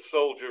U.S.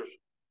 soldiers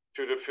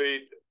to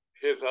defeat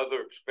his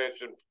other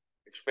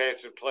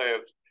expansion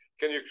plans.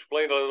 Can you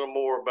explain a little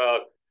more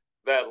about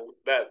that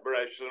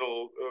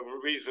rational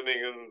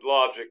reasoning and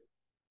logic?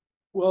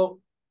 Well,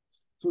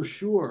 for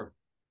sure,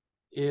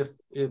 if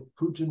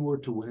Putin were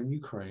to win in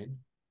Ukraine,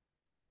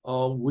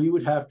 we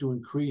would have to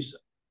increase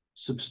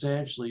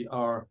substantially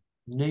our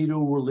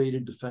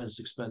NATO-related defense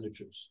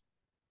expenditures.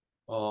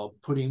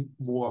 putting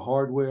more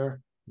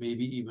hardware,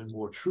 maybe even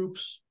more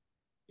troops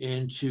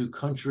into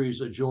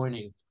countries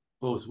adjoining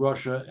both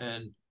Russia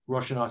and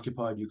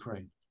Russian-occupied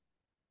Ukraine.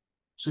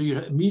 So you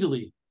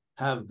immediately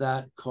have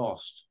that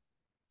cost.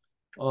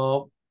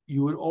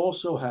 You would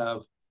also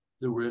have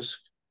the risk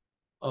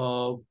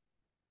of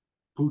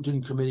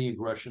Putin committing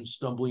aggression,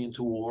 stumbling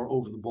into war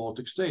over the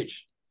Baltic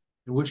states,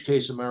 in which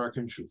case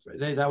American troops,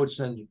 that would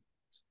send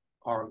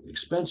our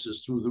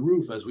expenses through the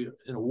roof as we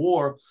in a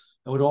war,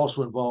 and would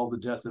also involve the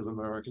death of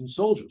American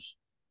soldiers.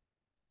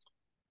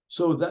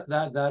 So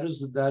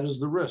that is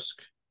the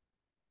risk.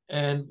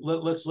 And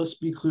let's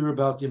be clear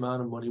about the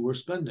amount of money we're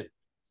spending.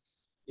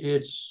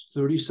 It's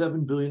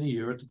 37 billion a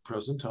year at the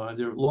present time.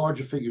 There are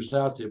larger figures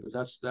out there, but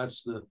that's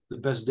the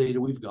best data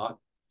we've got.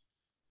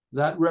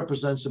 That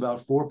represents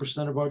about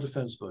 4% of our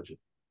defense budget,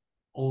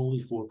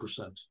 only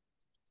 4%.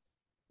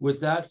 With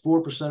that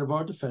 4% of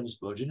our defense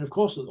budget, and of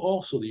course,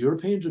 also the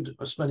Europeans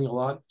are spending a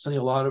lot, sending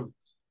a lot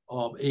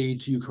of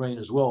aid to Ukraine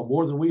as well,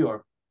 more than we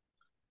are.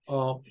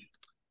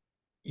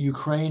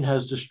 Ukraine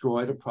has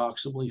destroyed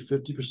approximately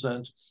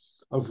 50%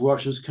 of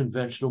Russia's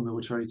conventional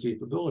military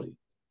capability.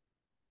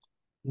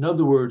 In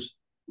other words,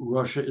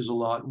 Russia is a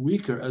lot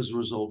weaker as a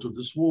result of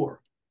this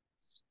war.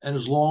 And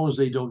as long as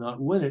they do not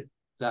win it,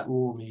 that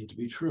will remain to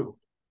be true.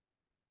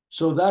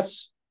 So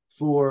that's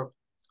for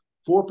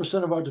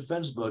 4% of our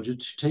defense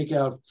budget to take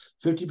out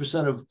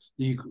 50% of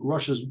the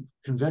Russia's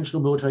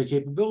conventional military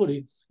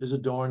capability is a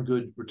darn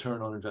good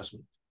return on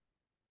investment.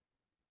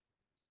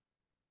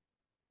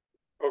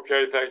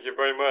 Okay, thank you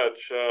very much.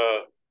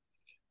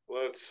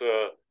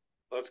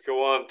 Let's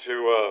go on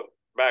to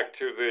back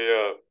to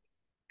the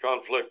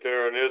conflict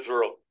there in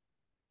Israel.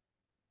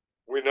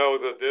 We know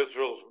that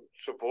Israel's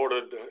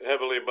supported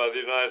heavily by the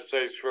United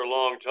States for a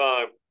long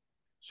time.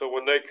 So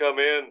when they come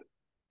in,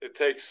 it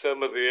takes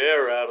some of the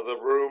air out of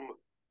the room,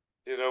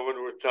 you know,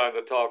 when we're trying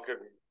to talk and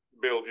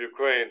build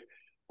Ukraine.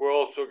 We're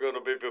also going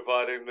to be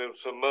providing them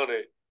some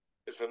money.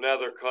 It's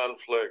another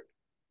conflict.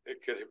 It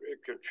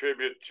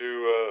contribute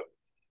to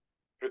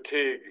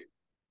fatigue.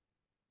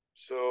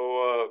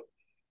 So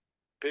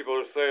people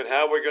are saying,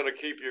 how are we going to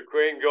keep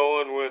Ukraine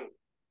going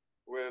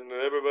when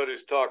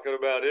everybody's talking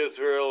about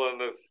Israel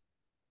and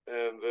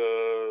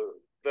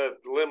that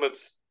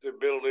limits the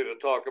ability to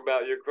talk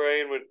about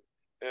Ukraine,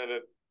 and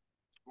it's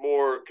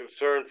more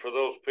concern for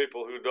those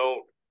people who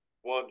don't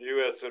want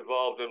U.S.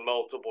 involved in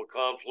multiple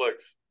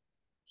conflicts.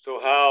 So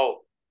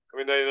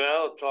they're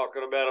now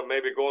talking about it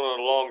maybe going on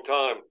a long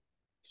time.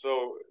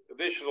 So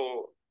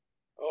additional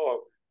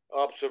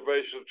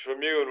observations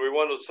from you, and we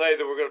want to say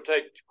that we're going to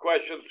take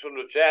questions from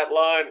the chat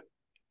line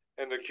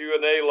and the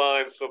Q&A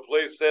line, so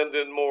please send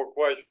in more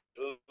questions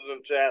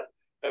in chat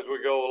as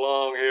we go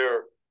along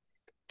here.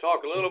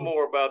 Talk a little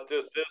more about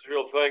this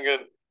Israel thing,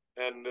 and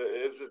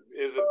is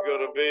it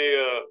going to be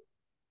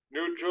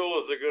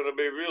neutral? Is it going to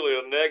be really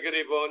a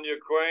negative on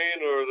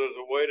Ukraine, or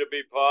there's a way to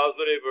be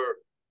positive?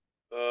 Or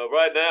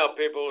right now,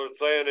 people are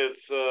saying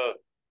it's a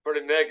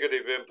pretty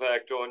negative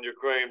impact on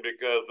Ukraine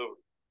because of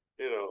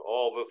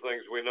all the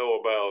things we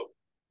know about.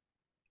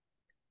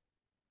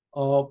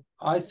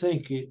 I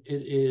think it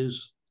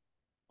is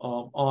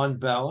on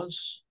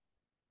balance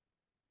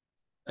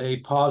a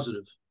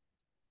positive.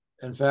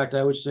 In fact,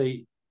 I would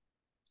say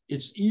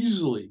it's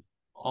easily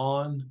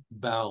on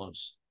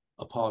balance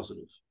a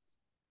positive.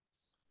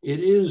 It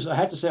is, I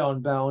had to say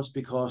on balance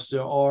because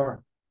there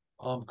are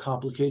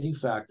complicating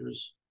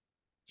factors.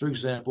 For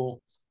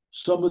example,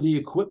 some of the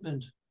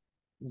equipment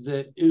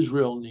that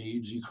Israel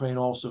needs, Ukraine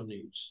also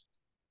needs.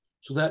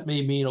 So that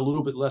may mean a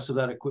little bit less of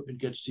that equipment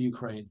gets to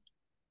Ukraine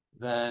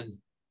than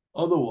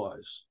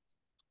otherwise.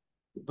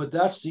 But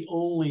that's the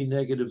only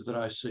negative that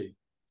I see.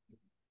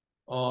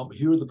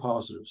 Here are the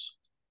positives.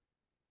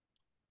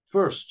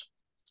 First,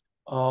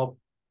 the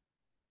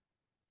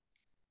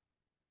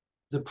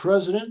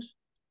president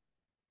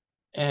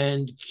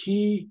and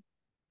key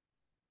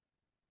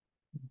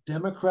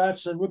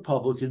Democrats and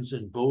Republicans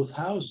in both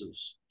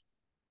houses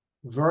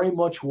very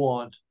much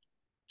want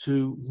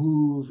to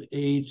move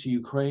aid to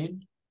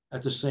Ukraine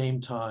at the same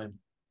time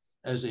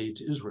as aid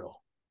to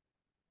Israel.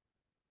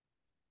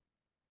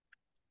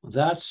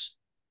 That's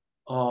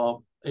a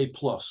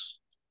plus,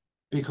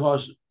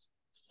 because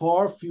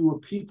far fewer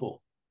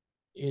people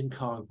in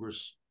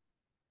Congress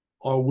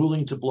are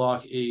willing to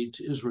block aid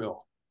to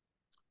Israel.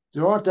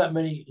 There aren't that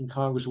many in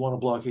Congress who want to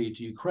block aid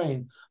to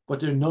Ukraine, but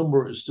their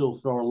number is still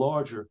far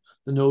larger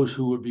than those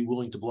who would be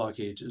willing to block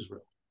aid to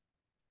Israel.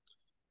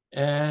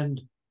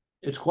 And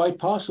it's quite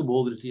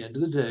possible that at the end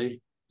of the day,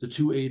 the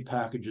two aid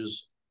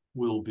packages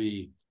will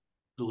be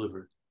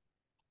delivered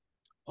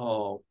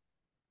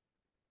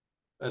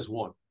as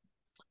one.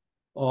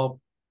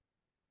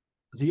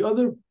 The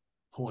other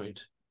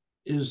point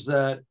is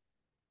that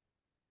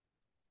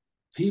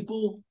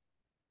people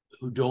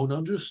who don't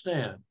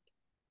understand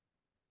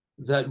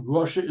that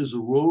Russia is a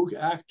rogue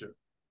actor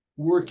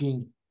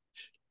working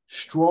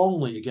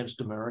strongly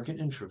against American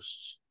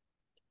interests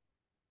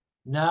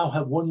now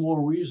have one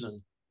more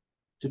reason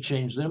to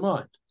change their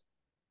mind.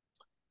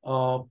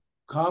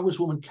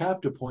 Congresswoman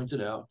Kaptur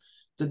pointed out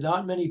that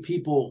not many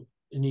people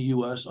in the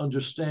US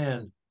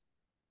understand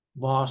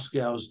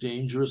Moscow's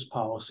dangerous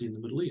policy in the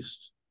Middle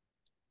East.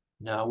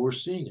 Now we're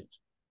seeing it.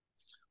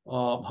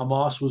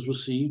 Hamas was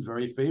received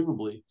very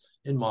favorably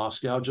in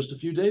Moscow just a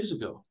few days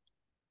ago.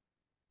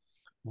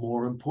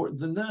 More important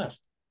than that,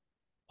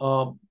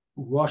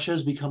 Russia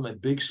has become a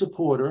big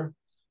supporter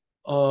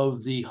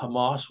of the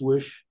Hamas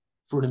wish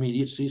for an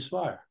immediate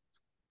ceasefire.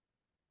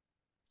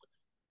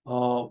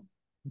 Bibi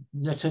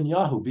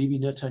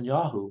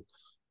Netanyahu,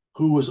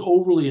 who was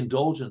overly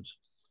indulgent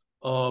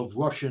of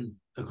Russian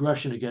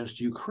aggression against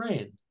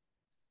Ukraine,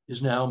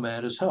 is now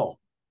mad as hell.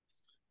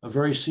 A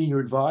very senior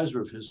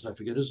advisor of his, I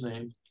forget his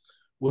name,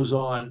 was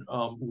on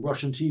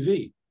Russian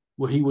TV,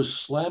 where he was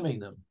slamming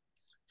them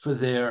for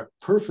their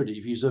perfidy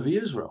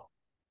vis-a-vis Israel.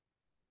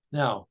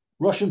 Now,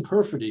 Russian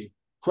perfidy,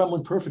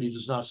 Kremlin perfidy,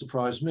 does not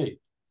surprise me.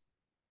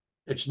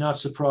 It's not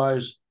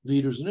surprised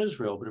leaders in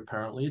Israel, but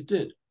apparently it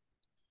did.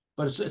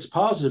 But it's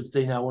positive that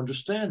they now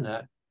understand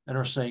that and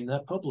are saying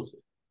that publicly.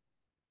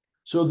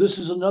 So this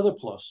is another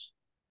plus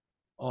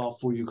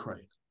for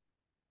Ukraine.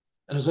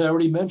 And as I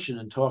already mentioned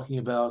in talking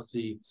about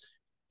the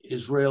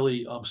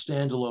Israeli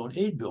standalone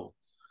aid bill,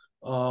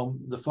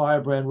 the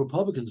firebrand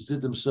Republicans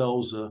did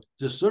themselves a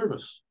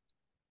disservice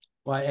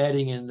by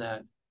adding in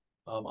that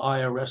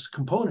IRS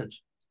component,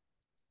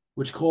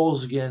 which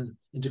calls again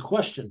into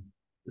question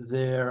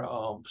their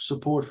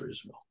support for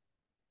Israel.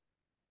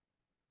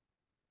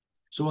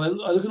 So I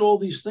look at all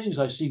these things,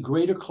 I see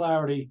greater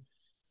clarity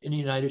in the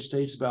United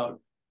States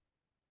about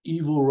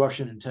evil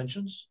Russian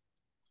intentions,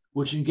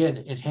 which again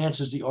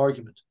enhances the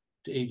argument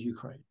to aid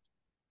Ukraine.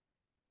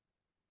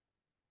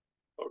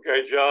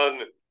 Okay, John,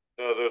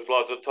 there's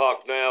lots of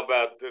talk now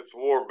about this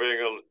war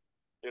being,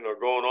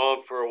 going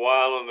on for a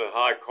while, and the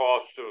high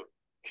cost of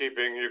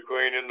keeping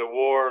Ukraine in the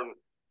war and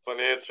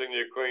financing the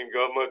Ukraine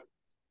government.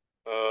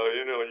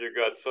 You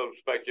got some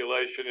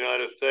speculation in the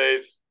United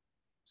States,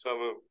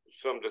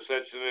 some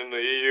dissension in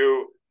the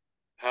EU.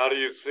 How do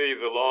you see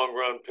the long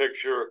run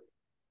picture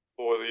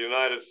for the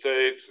United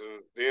States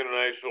and the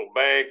international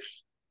banks,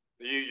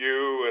 the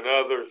EU and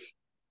others,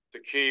 to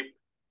keep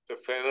the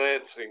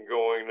financing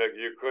going that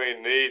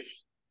Ukraine needs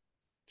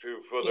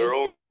for their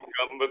own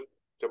government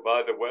to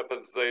buy the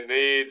weapons they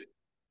need?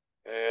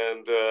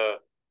 And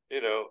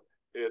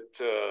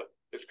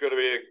it's going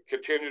to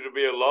continue to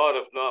be a lot,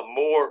 if not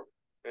more,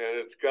 and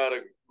it's got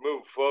to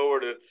move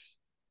forward. It's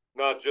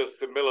not just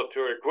the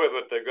military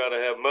equipment; they've got to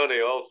have money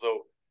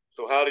also.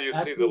 So, how do you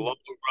see the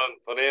long-run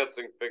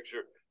financing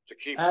picture to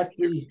keep in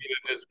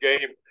this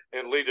game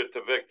and lead it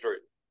to victory?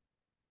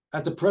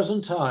 At the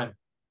present time,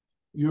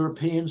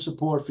 European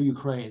support for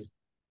Ukraine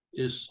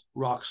is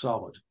rock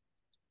solid.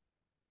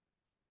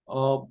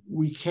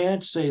 We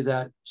can't say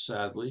that,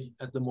 sadly,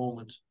 at the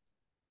moment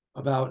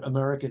about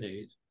American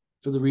aid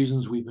for the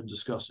reasons we've been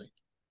discussing.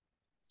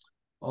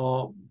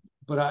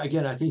 But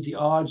I think the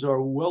odds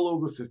are well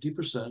over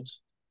 50%,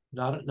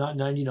 not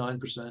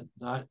 99%,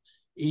 not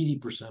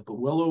 80%, but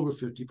well over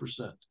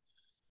 50%,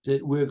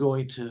 that we're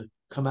going to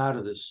come out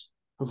of this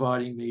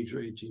providing major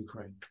aid to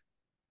Ukraine.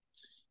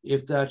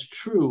 If that's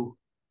true,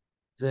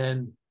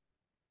 then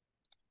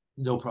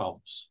no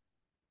problems.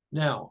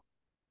 Now,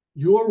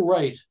 you're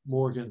right,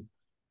 Morgan,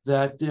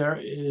 that there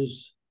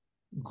is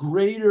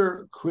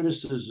greater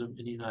criticism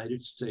in the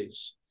United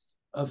States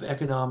of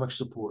economic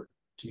support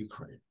to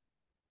Ukraine.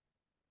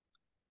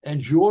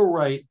 And you're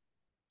right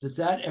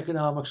that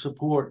economic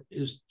support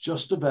is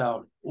just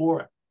about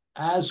or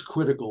as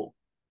critical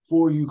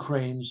for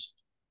Ukraine's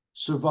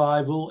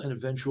survival and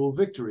eventual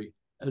victory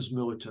as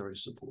military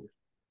support.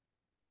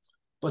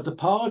 But the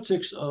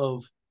politics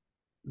of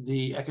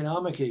the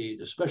economic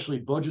aid, especially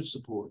budget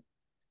support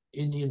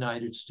in the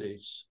United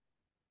States,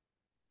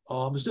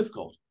 is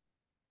difficult.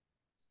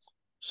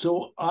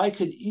 So I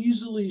could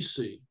easily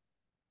see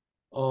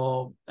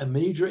a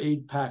major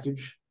aid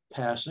package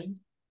passing,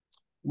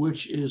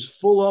 which is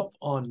full up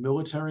on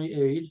military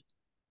aid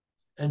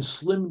and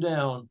slimmed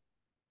down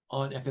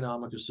on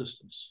economic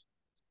assistance.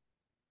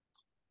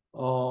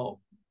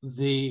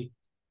 The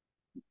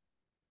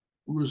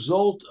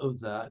result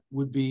of that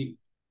would be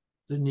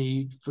the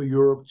need for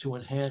Europe to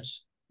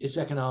enhance its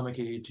economic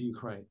aid to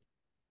Ukraine.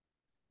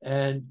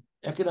 And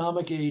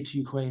economic aid to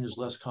Ukraine is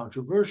less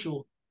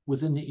controversial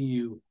within the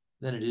EU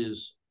than it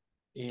is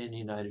in the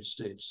United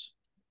States.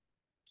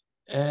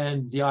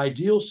 And the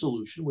ideal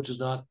solution, which is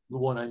not the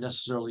one I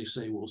necessarily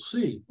say we'll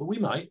see, but we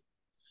might,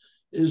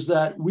 is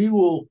that we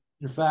will,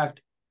 in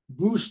fact,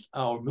 boost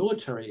our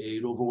military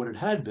aid over what it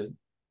had been,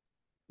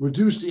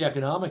 reduce the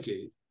economic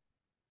aid,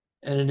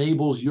 and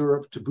enables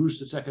Europe to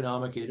boost its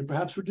economic aid and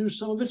perhaps reduce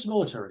some of its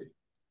military aid.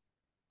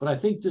 But I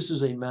think this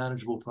is a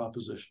manageable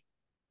proposition.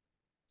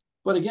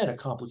 But again, a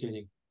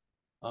complicating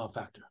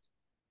factor.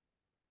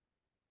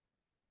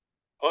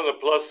 On the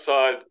plus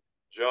side,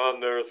 John,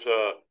 there's,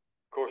 of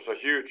course,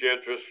 a huge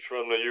interest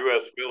from the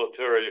U.S.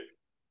 military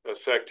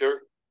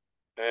sector.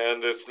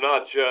 And it's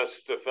not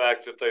just the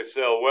fact that they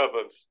sell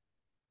weapons.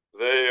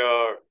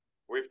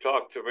 We've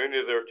talked to many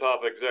of their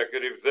top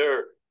executives.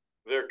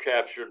 They're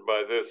captured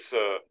by this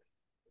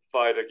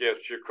fight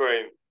against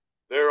Ukraine.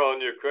 they're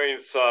on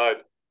Ukraine's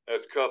side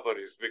as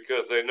companies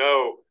because they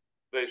know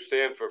they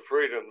stand for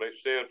freedom, they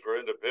stand for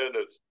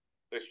independence,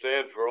 they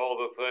stand for all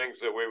the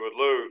things that we would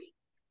lose.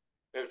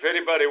 And if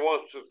anybody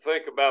wants to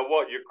think about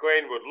what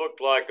Ukraine would look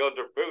like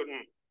under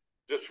Putin,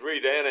 just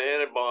read Anna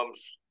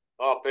Annenbaum's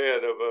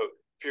op-ed of a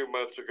few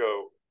months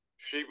ago.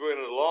 She went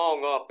a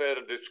long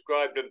op-ed and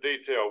described in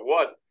detail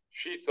what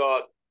she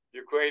thought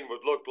Ukraine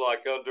would look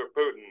like under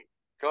Putin.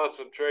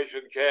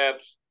 Concentration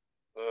camps,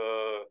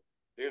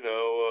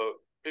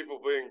 people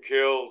being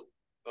killed,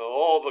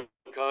 all the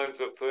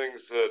kinds of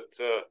things that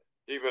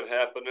even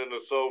happened in the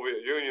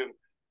Soviet Union,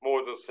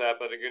 more than's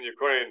happening in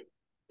Ukraine.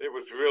 It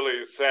was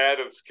really sad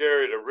and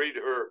scary to read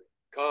her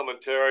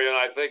commentary, and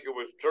I think it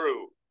was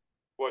true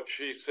what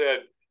she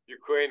said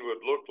Ukraine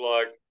would look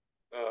like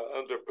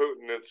under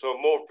Putin. And so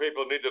more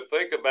people need to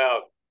think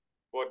about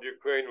what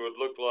Ukraine would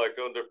look like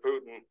under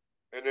Putin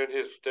and then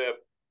his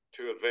step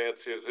to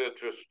advance his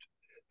interest.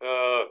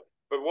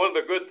 But one of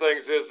the good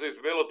things is these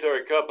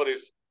military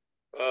companies,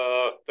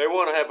 they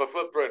want to have a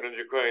footprint in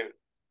Ukraine.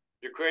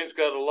 Ukraine's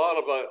got a lot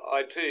of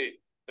IT.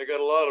 They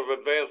got a lot of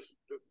advanced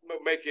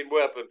making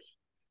weapons.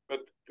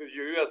 But the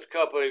U.S.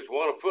 companies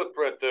want a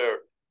footprint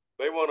there.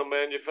 They want to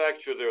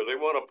manufacture there. They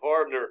want to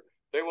partner.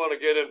 They want to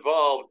get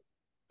involved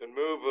and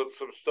move with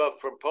some stuff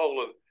from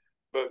Poland.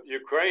 But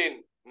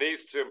Ukraine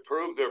needs to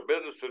improve their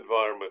business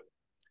environment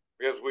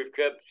because we've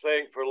kept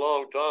saying for a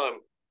long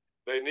time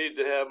they need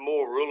to have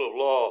more rule of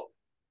law.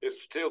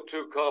 It's still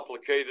too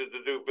complicated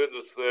to do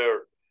business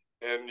there.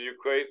 And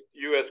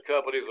U.S.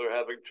 companies are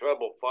having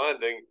trouble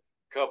finding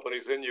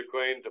companies in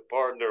Ukraine to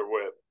partner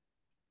with.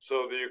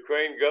 So the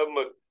Ukraine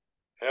government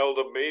held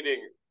a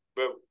meeting,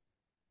 but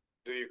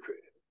the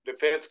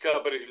defense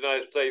companies in the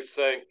United States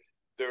saying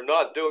they're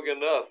not doing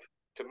enough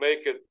to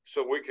make it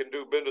so we can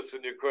do business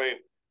in Ukraine.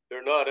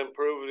 They're not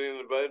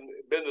improving the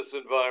business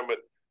environment.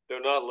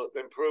 They're not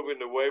improving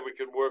the way we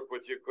can work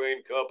with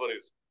Ukraine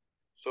companies.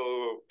 So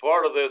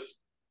part of this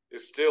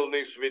still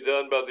needs to be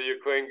done by the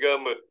Ukraine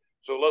government.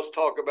 So let's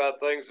talk about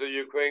things the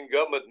Ukraine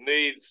government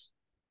needs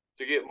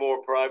to get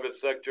more private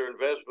sector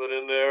investment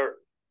in there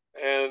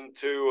and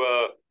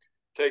to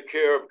take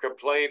care of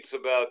complaints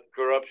about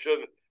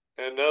corruption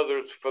and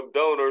others from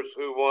donors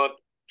who want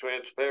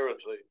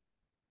transparency.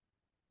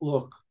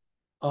 Look,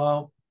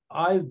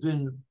 I've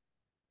been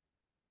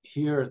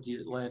here at the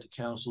Atlantic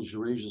Council's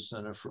Eurasia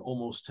Center for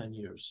almost 10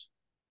 years.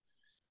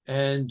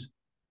 And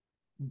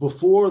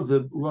before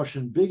the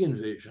Russian big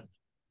invasion,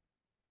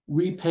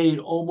 we paid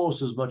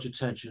almost as much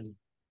attention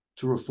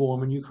to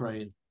reform in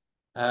Ukraine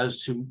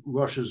as to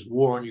Russia's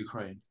war on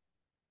Ukraine.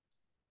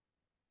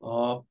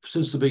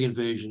 Since the big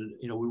invasion,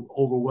 we were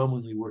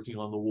overwhelmingly working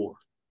on the war.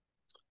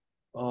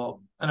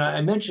 And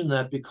I mention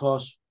that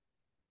because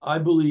I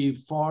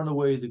believe far and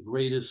away the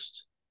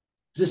greatest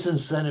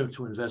disincentive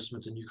to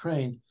investment in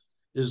Ukraine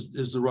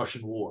is the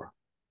Russian war.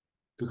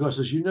 Because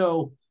as you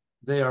know,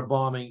 they are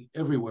bombing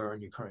everywhere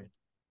in Ukraine.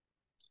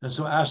 And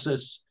so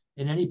assets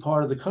in any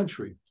part of the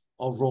country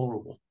are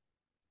vulnerable.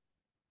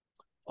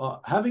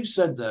 Having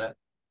said that,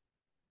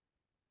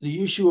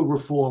 the issue of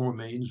reform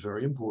remains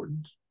very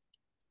important.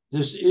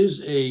 This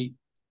is a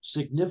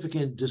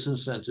significant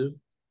disincentive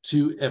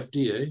to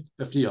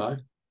FDI.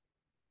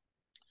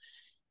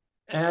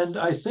 And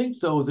I think,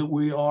 though, that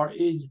we are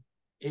in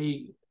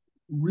a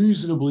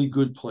reasonably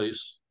good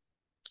place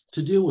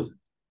to deal with it.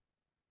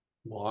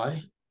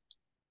 Why?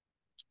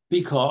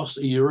 Because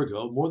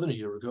more than a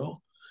year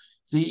ago,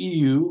 the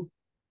EU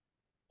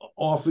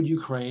offered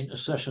Ukraine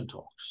accession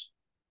talks.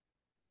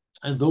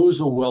 And those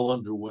are well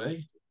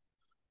underway.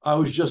 I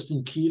was just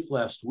in Kyiv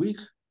last week.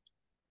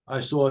 I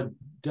saw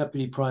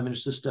Deputy Prime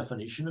Minister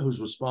Stefanishina,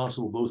 who's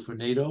responsible both for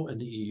NATO and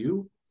the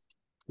EU.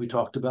 We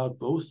talked about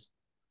both.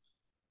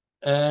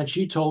 And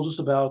she told us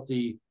about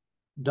the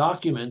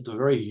document, the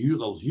very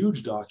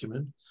huge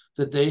document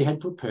that they had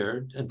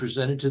prepared and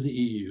presented to the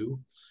EU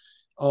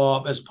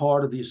as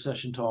part of the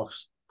accession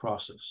talks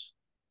process.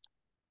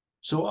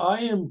 So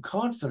I am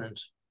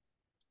confident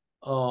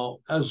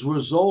as a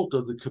result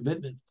of the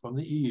commitment from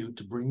the EU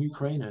to bring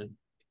Ukraine in,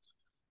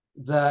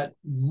 that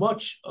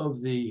much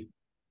of the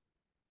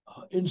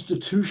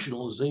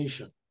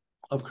institutionalization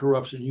of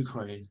corruption in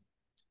Ukraine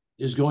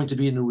is going to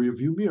be in the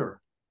rearview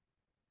mirror.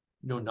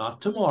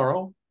 Not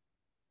tomorrow,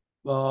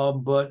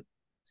 but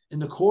in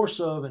the course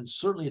of, and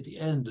certainly at the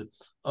end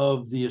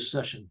of the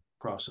accession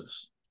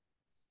process.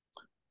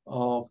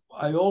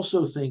 I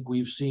also think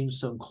we've seen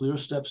some clear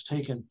steps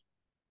taken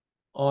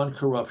on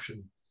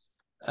corruption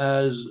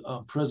as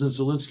President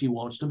Zelensky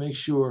wants to make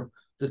sure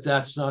that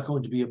that's not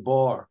going to be a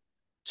bar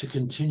to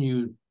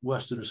continued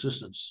Western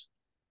assistance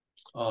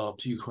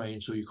to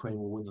Ukraine, so Ukraine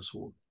will win this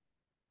war.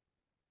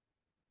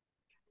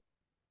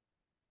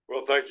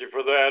 Well, thank you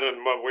for that.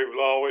 And what we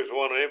always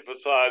want to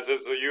emphasize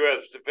is the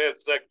U.S.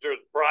 defense sector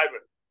is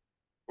private.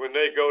 When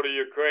they go to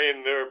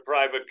Ukraine, they're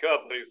private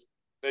companies.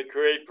 They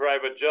create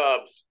private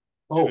jobs.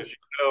 Oh. And as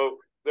you know,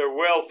 they're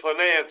well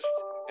financed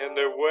and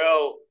they're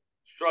well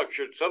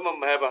structured. Some of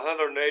them have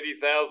 180,000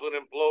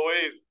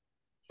 employees.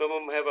 Some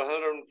of them have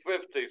 150,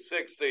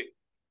 60.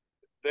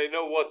 they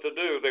know what to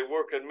do. They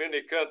work in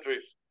many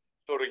countries.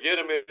 So to get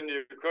them in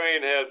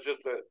Ukraine has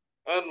just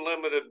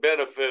unlimited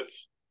benefits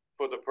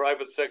for the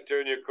private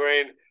sector in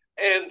Ukraine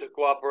and to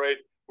cooperate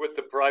with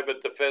the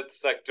private defense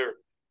sector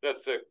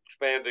that's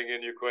expanding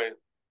in Ukraine.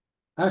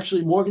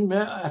 Actually, Morgan,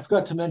 I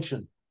forgot to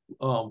mention,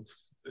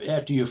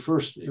 after when you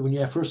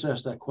first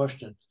asked that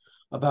question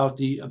about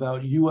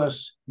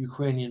U.S.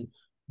 Ukrainian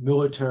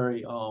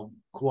military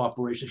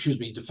cooperation,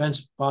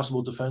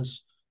 possible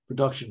defense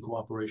production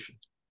cooperation.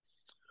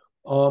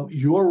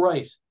 You're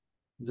right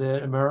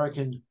that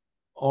American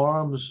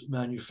arms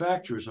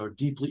manufacturers are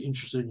deeply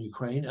interested in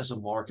Ukraine as a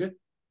market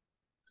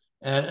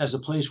and as a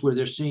place where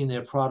they're seeing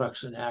their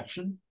products in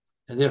action,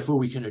 and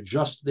therefore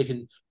they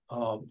can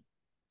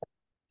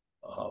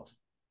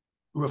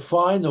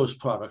refine those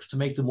products to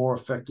make them more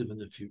effective in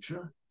the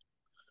future.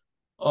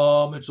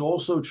 It's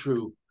also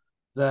true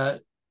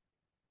that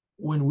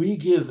when we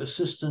give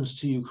assistance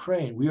to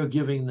Ukraine, we are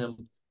giving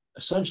them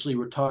essentially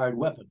retired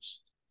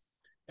weapons.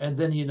 And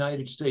then the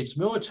United States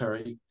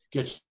military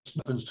gets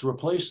weapons to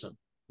replace them,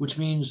 which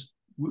means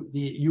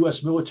the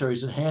U.S. military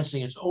is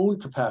enhancing its own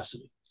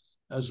capacity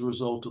as a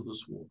result of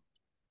this war.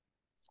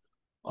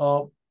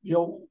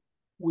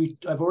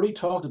 I've already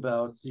talked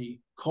about the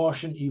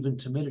caution, even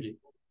timidity,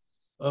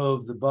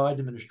 of the Biden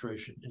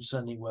administration in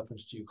sending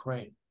weapons to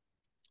Ukraine.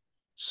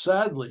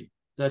 Sadly,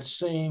 that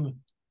same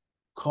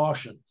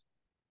caution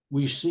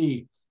we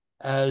see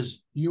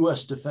as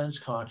U.S. defense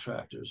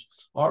contractors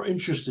are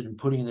interested in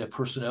putting their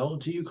personnel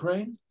into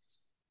Ukraine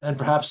and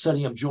perhaps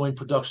setting up joint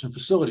production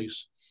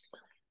facilities.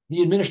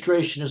 The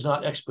administration is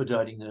not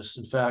expediting this.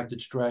 In fact,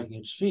 it's dragging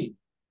its feet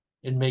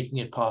in making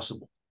it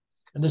possible.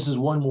 And this is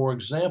one more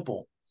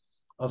example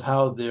of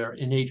how their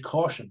innate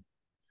caution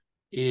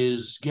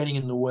is getting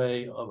in the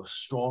way of a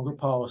stronger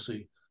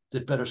policy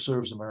that better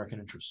serves American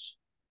interests.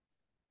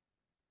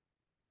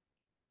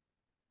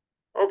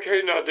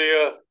 Okay,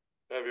 Nadia,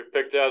 have you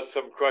picked out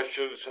some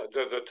questions,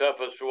 the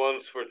toughest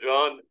ones for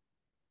John?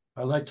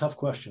 I like tough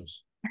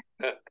questions.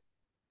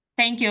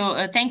 Thank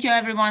you. Thank you,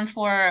 everyone,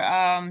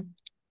 for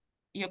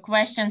your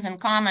questions and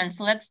comments.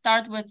 Let's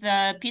start with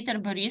Peter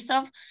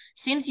Borisov.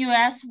 Seems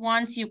U.S.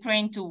 wants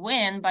Ukraine to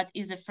win, but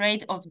is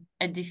afraid of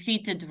a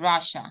defeated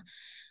Russia.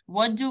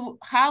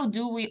 How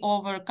do we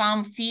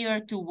overcome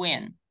fear to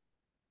win?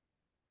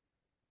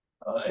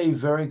 A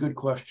very good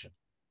question.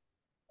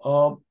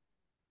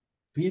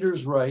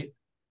 Peter's right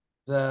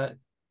that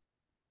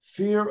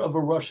fear of a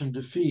Russian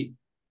defeat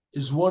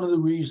is one of the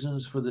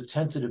reasons for the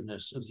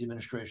tentativeness of the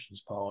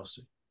administration's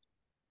policy.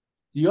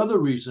 The other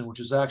reason, which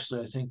is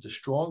actually, I think, the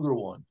stronger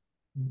one,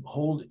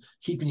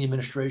 keeping the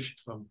administration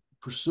from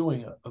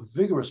pursuing a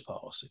vigorous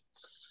policy,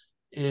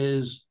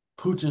 is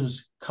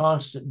Putin's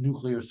constant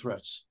nuclear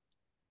threats.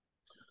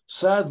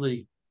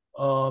 Sadly,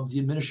 the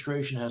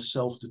administration has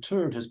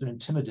self-deterred, has been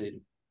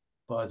intimidated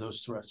by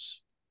those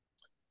threats.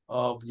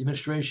 The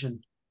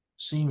administration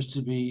seems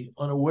to be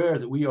unaware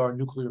that we are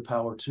nuclear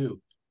power too,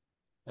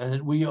 and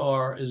that we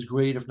are as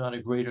great, if not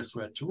a greater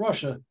threat to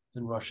Russia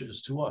than Russia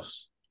is to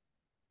us.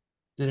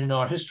 That in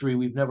our history,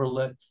 we've never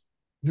let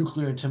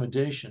nuclear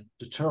intimidation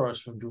deter us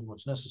from doing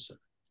what's necessary.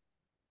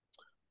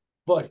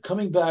 But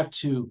coming back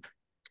to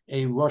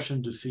a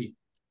Russian defeat,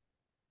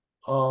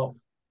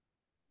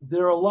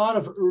 there are a lot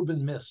of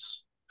urban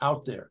myths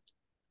out there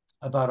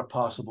about a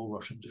possible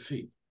Russian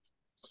defeat.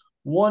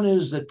 One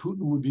is that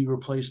Putin would be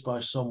replaced by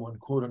someone,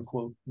 quote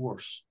unquote,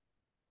 worse.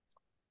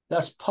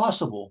 That's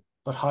possible,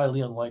 but highly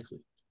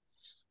unlikely,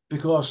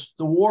 because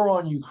the war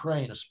on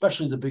Ukraine,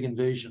 especially the big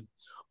invasion,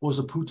 was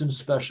a Putin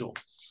special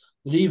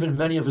that even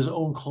many of his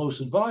own close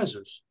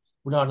advisors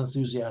were not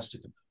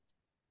enthusiastic about.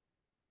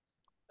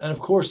 And of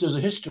course, there's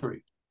a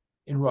history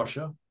in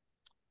Russia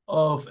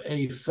of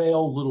a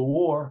failed little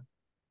war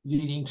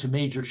leading to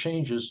major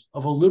changes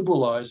of a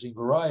liberalizing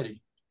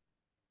variety.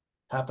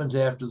 Happened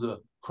after the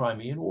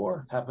Crimean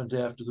War, happened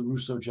after the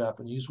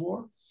Russo-Japanese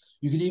War.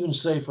 You could even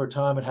say for a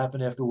time it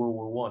happened after World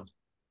War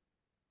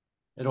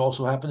I. It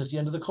also happened at the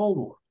end of the Cold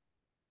War.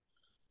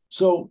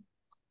 So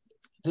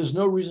there's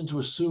no reason to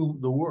assume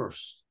the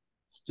worst.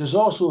 There's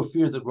also a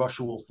fear that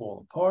Russia will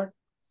fall apart.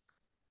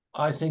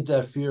 I think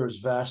that fear is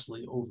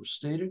vastly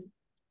overstated.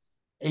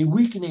 A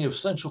weakening of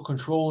central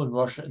control in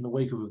Russia in the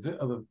wake of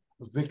a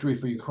victory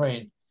for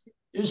Ukraine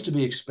is to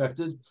be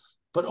expected,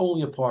 but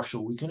only a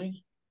partial weakening.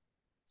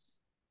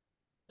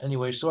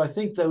 Anyway, so I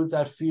think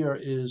that fear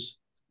is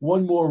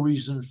one more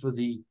reason for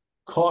the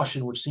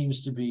caution, which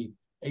seems to be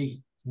a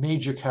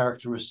major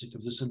characteristic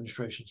of this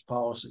administration's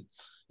policy,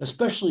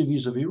 especially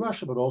vis-a-vis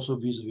Russia, but also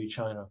vis-a-vis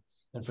China,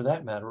 and for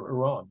that matter,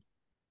 Iran.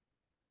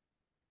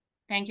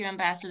 Thank you,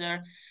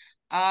 Ambassador.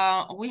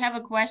 We have a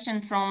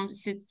question from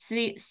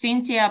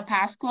Cynthia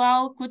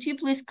Pascual. Could you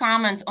please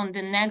comment on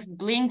the next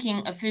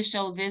blinking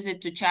official visit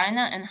to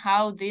China and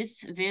how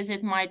this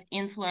visit might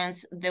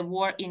influence the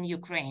war in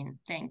Ukraine?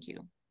 Thank you.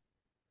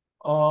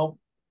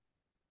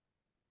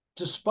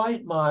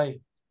 Despite my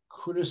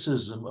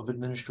criticism of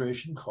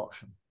administration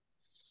caution,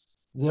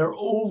 their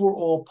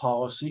overall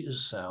policy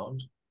is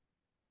sound,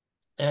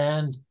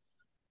 and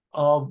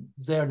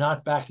they're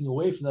not backing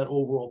away from that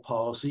overall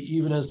policy,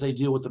 even as they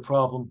deal with the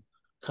problem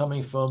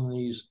coming from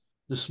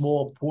the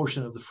small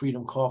portion of the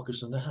Freedom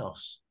Caucus in the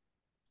House.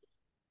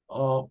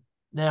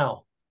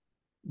 Now,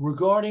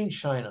 regarding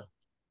China,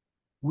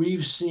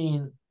 we've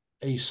seen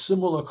a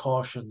similar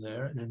caution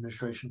there in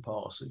administration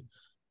policy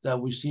that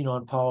we've seen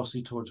on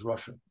policy towards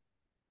Russia.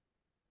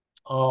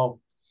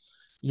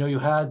 You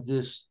had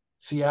this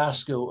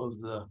fiasco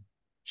of the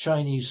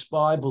Chinese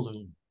spy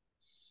balloon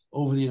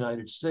over the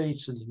United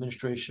States, and the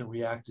administration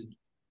reacted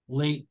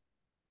late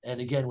and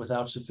again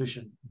without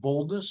sufficient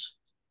boldness.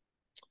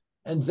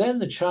 And then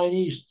the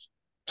Chinese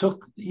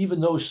took even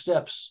those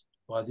steps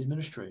by the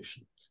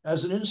administration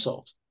as an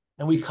insult.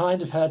 And we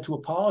kind of had to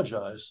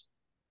apologize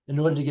in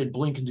order to get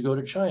Blinken to go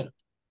to China.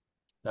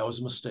 That was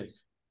a mistake.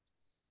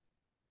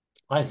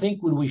 I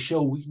think when we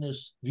show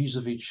weakness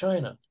vis-a-vis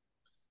China,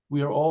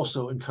 we are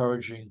also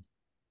encouraging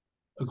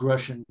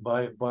aggression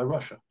by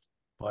Russia,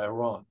 by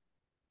Iran,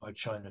 by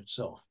China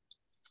itself.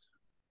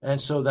 And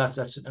so that's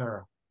an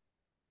error.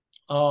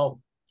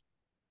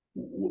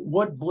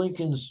 What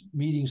Blinken's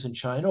meetings in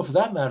China, or for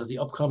that matter,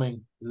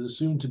 the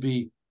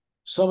soon-to-be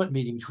summit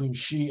meeting between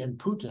Xi and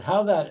Putin,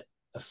 how that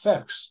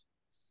affects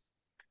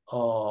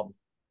our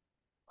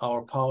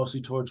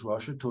policy towards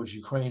Russia, towards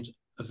Ukraine's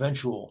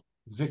eventual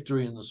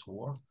victory in this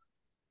war,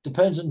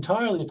 depends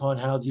entirely upon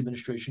how the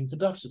administration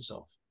conducts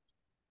itself.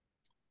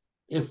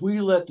 If we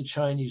let the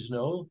Chinese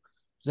know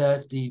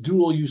that the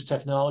dual-use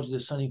technology they're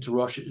sending to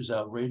Russia is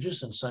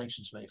outrageous and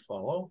sanctions may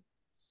follow,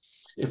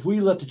 if we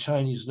let the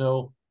Chinese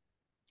know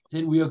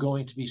that we are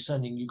going to be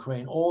sending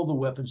Ukraine all the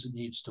weapons it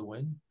needs to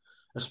win,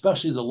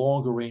 especially the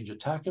longer-range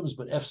ATACMS,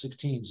 but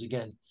F-16s,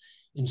 again,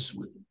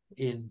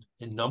 in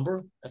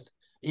number,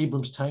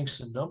 Abrams tanks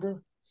in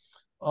number,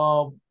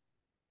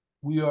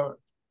 we are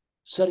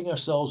setting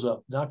ourselves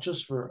up not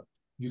just for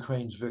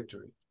Ukraine's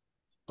victory,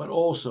 but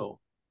also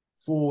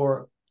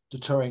for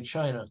deterring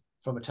China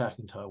from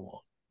attacking Taiwan.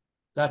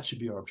 That should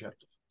be our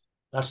objective.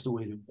 That's the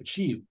way to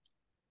achieve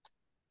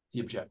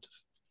the objective.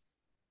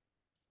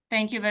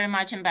 Thank you very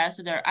much,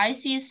 Ambassador. I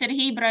see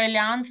Serhiy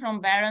Brylyan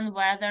from Baron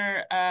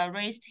Weather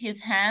raised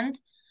his hand.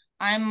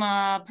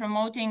 I'm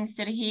promoting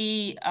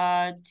Serhiy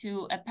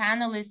to a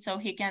panelist so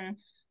he can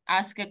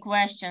ask a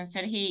question.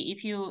 Serhiy,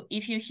 if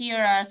you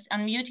hear us,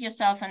 unmute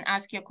yourself and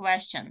ask your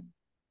question.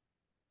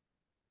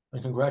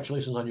 And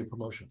congratulations on your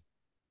promotion.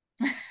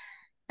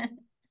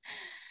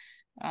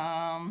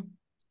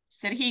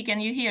 Serhiy, can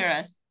you hear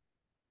us?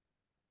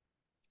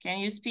 Can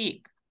you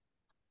speak?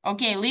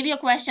 Okay, leave your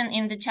question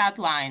in the chat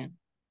line.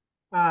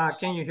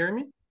 Can you hear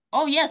me?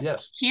 Oh, yes.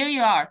 Yes. Here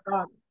you are.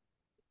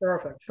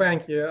 Perfect.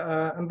 Thank you.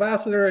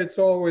 Ambassador, it's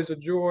always a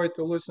joy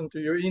to listen to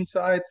your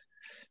insights.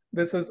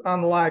 This is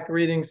unlike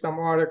reading some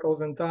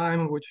articles in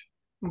Time, which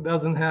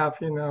doesn't have,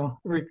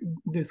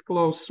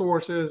 disclosed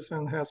sources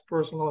and has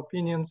personal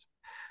opinions.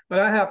 But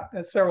I have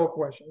several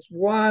questions.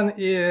 One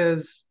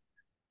is,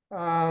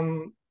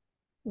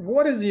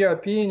 what is your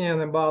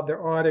opinion about the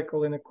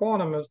article in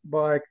Economist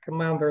by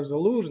Commander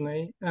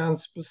Zaluzhny, and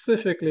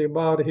specifically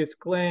about his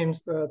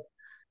claims that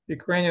the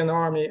Ukrainian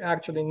army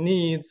actually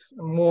needs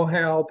more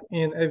help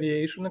in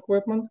aviation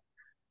equipment,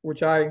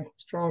 which I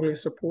strongly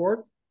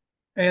support?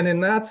 And in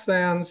that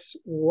sense,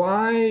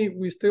 why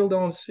we still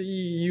don't see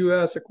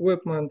US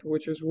equipment,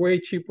 which is way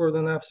cheaper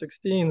than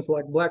F-16s,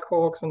 like Black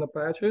Hawks and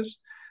Apaches,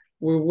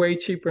 with way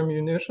cheaper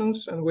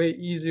munitions and way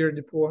easier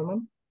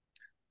deployment,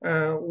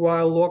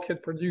 while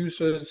Lockheed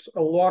produces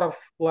a lot of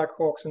Black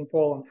Hawks in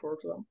Poland, for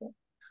example.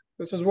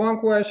 This is one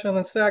question.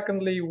 And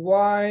secondly,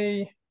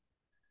 why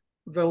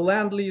the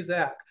Land-Lease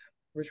Act,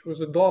 which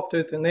was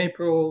adopted in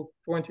April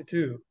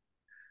 22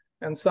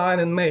 and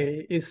signed in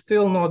May, is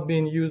still not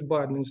being used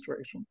by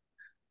administration.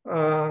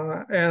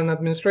 And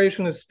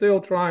administration is still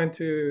trying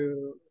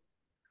to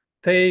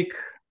take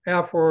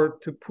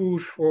effort to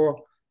push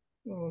for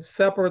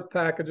separate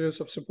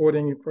packages of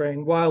supporting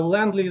Ukraine, while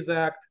Land-Lease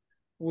Act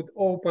would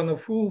open a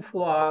full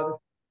flood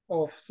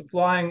of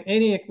supplying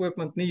any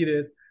equipment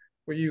needed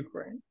for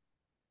Ukraine.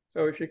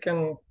 So if you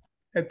can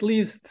at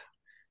least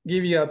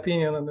give your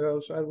opinion on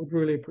those, I would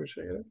really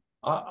appreciate it.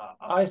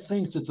 I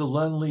think that the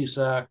Lend-Lease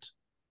Act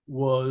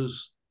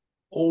was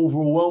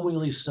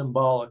overwhelmingly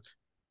symbolic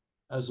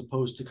as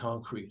opposed to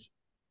concrete.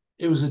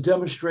 It was a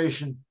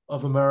demonstration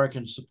of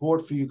American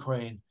support for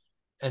Ukraine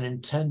and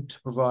intent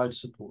to provide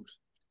support.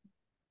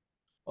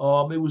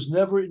 It was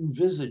never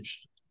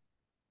envisaged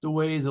the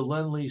way the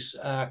Lend-Lease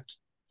Act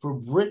for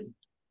Britain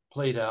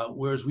played out,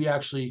 whereas we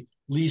actually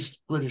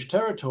leased British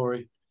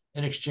territory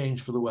in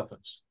exchange for the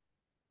weapons.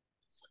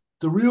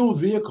 The real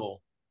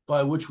vehicle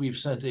by which we've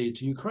sent aid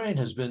to Ukraine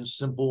has been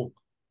simple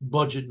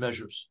budget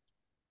measures.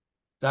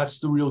 That's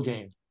the real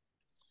game.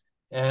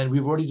 And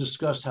we've already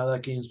discussed how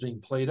that game is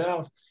being played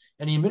out.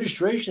 And the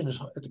administration is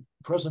at the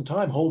present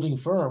time holding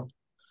firm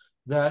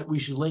that we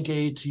should link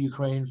aid to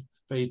Ukraine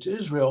for aid to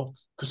Israel,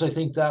 because I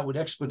think that would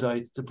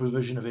expedite the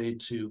provision of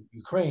aid to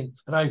Ukraine.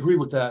 And I agree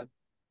with that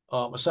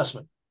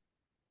assessment.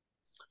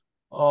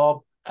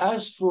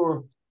 As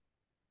for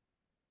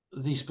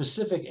the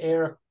specific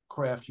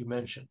aircraft you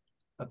mentioned,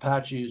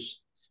 Apaches,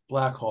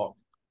 Black Hawk.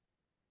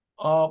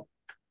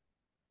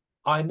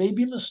 I may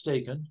be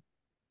mistaken.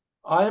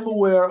 I am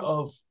aware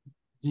of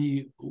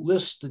the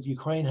list that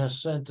Ukraine has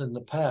sent in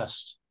the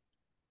past.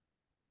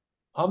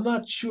 I'm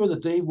not sure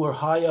that they were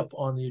high up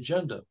on the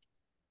agenda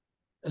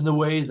in the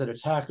way that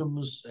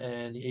ATACMS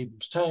and the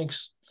Abrams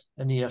tanks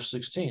and the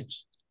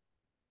F-16s.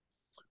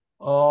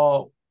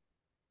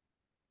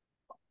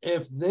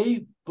 If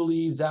they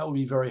believe that would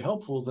be very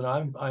helpful, then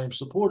I am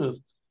supportive.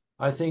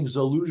 I think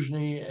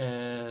Zaluzhny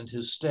and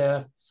his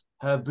staff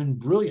have been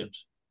brilliant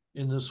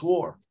in this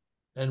war,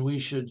 and we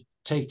should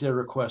take their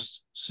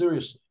requests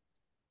seriously.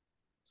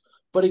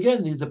 But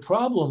again, the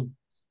problem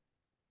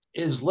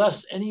is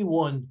less any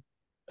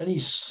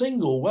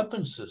single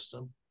weapon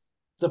system.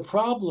 The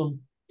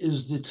problem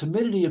is the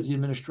timidity of the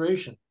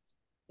administration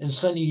in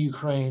sending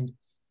Ukraine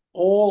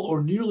all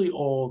or nearly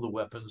all the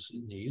weapons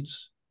it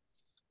needs.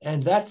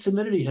 And that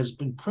timidity has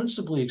been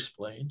principally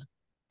explained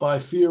by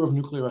fear of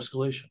nuclear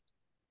escalation.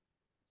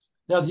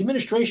 Now, the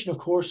administration, of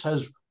course,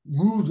 has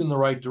moved in the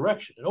right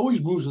direction. It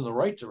always moves in the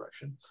right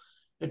direction.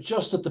 It's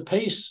just that the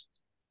pace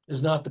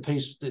is not the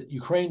pace that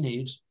Ukraine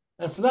needs,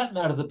 and for that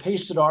matter, the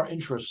pace that our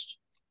interests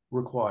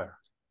require.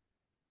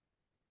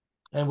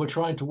 And we're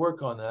trying to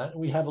work on that. And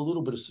we have a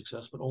little bit of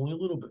success, but only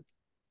a little bit.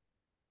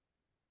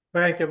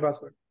 Thank you,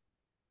 Ambassador.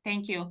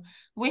 Thank you.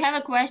 We have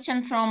a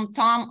question from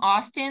Tom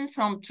Austin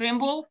from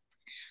Trimble.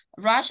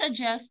 Russia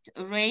just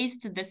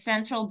raised the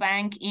central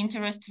bank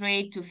interest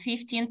rate to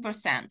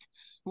 15%.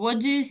 What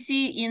do you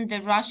see in the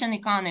Russian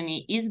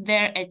economy? Is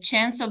there a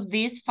chance of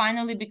this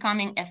finally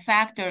becoming a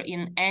factor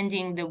in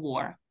ending the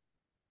war?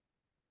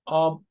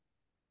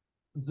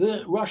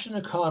 The Russian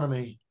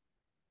economy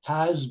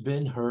has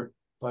been hurt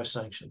by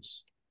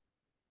sanctions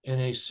in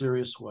a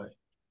serious way.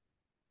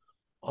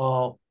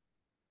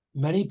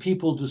 Many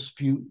people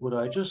dispute what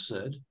I just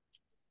said,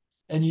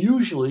 and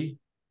usually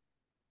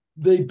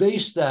they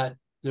base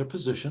their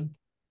position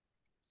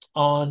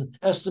on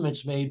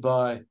estimates made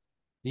by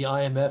the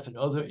IMF and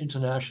other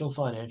international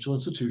financial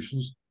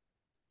institutions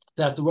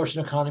that the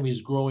Russian economy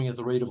is growing at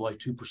the rate of like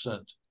 2%.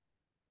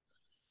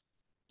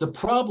 The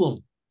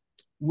problem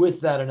with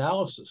that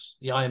analysis,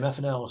 the IMF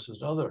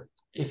analysis and other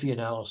iffy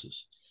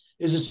analysis,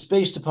 is it's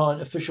based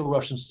upon official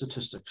Russian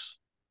statistics.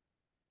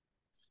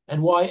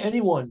 And why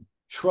anyone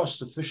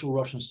trusts official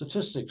Russian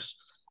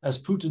statistics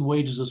as Putin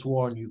wages this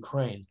war in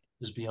Ukraine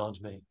is beyond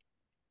me.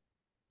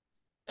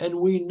 And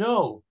we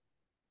know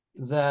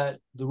that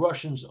the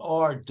Russians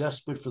are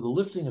desperate for the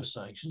lifting of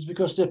sanctions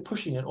because they're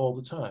pushing it all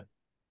the time,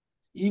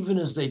 even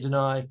as they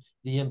deny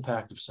the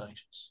impact of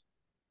sanctions.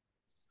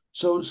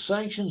 So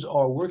sanctions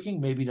are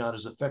working, maybe not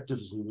as effective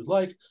as we would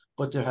like,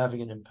 but they're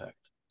having an impact.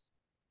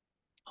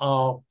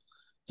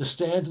 The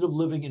standard of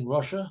living in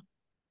Russia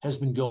has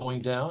been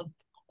going down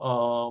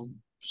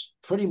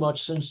pretty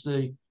much since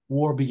the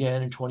war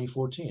began in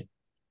 2014,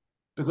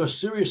 because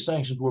serious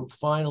sanctions were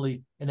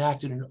finally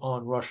enacted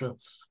on Russia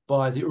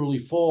by the early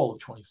fall of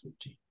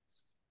 2014.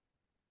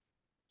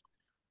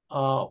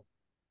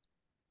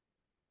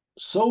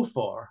 So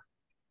far,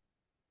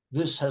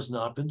 this has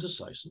not been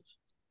decisive,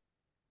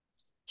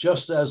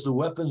 just as the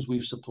weapons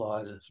we've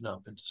supplied have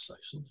not been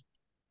decisive.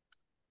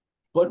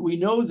 But we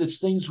know that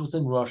things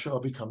within Russia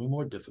are becoming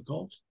more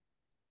difficult.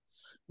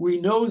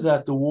 We know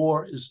that the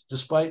war is,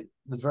 despite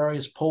the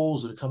various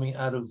polls that are coming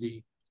out of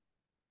the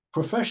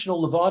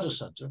professional Levada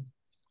Center,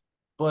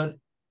 but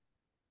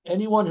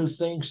anyone who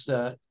thinks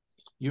that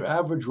your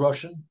average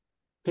Russian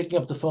picking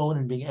up the phone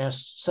and being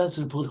asked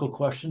sensitive political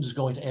questions is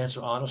going to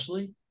answer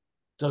honestly,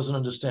 doesn't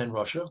understand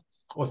Russia,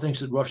 or thinks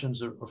that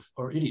Russians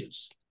are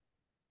idiots.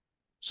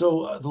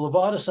 So the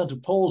Levada Center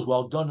polls,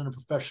 while done in a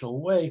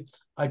professional way,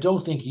 I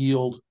don't think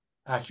yield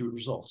accurate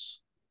results.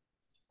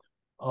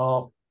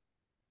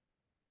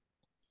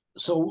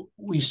 So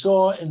we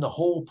saw in the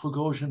whole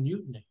Prigozhin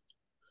mutiny,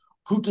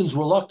 Putin's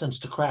reluctance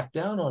to crack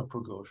down on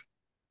Prigozhin,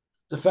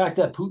 the fact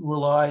that Putin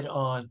relied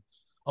on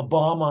a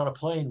bomb on a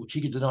plane, which he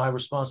could deny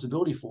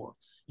responsibility for,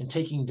 in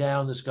taking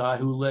down this guy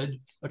who led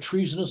a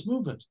treasonous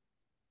movement,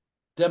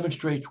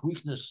 demonstrates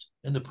weakness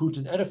in the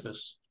Putin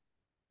edifice.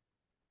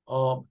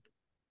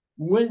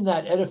 When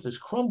that edifice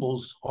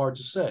crumbles, hard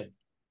to say,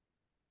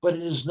 but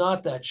it is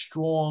not that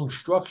strong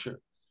structure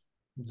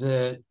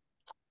that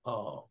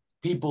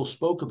people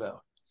spoke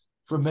about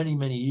for many,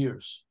 many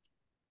years.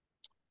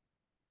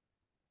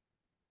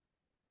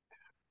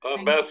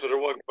 Ambassador,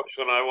 one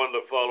question I wanted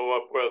to follow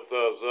up with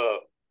is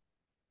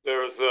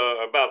there's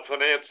about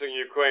financing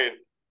Ukraine.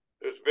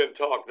 There's been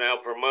talk now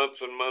for months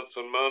and months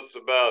and months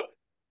about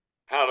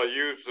how to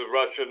use the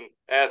Russian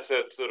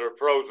assets that are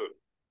frozen.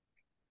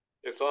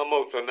 It's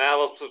almost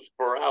analysis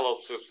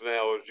paralysis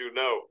now, as you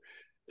know.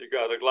 You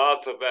got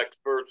lots of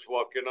experts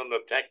walking on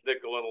the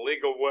technical and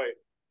legal way.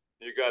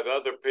 You got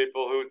other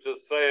people who are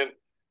just saying,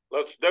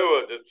 let's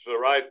do it. It's the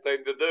right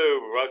thing to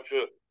do.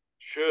 Russia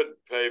should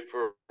pay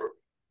for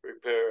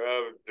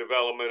repair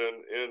development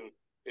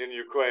in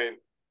Ukraine.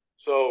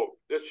 So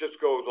this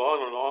just goes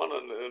on,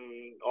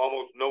 and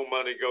almost no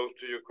money goes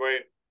to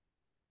Ukraine.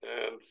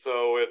 And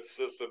so it's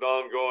just an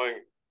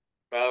ongoing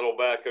battle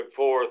back and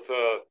forth.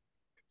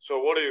 So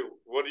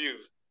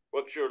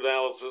what's your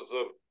analysis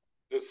of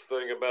this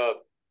thing about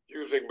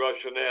using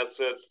Russian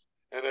assets?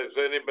 And is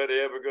anybody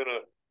ever going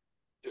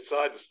to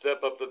decide to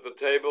step up at the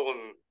table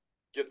and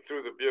get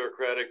through the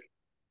bureaucratic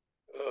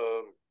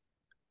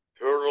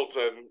hurdles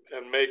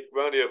and make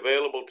money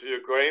available to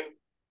Ukraine?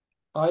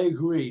 I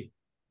agree.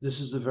 This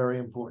is a very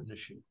important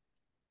issue.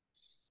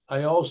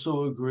 I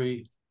also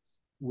agree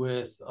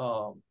with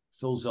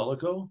Phil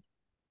Zelikow,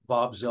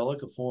 Bob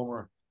Zoellick, a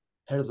former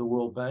head of the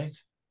World Bank,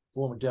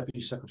 former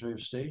Deputy Secretary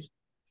of State,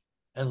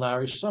 and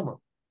Larry Summer,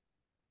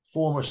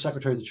 former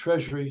Secretary of the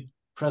Treasury,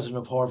 President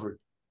of Harvard,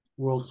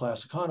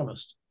 world-class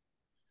economist,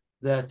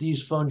 that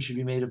these funds should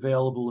be made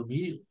available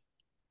immediately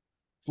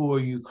for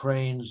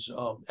Ukraine's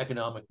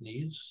economic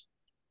needs.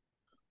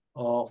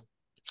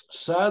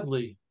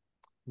 Sadly,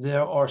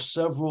 there are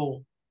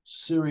several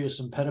serious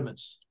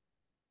impediments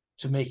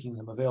to making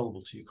them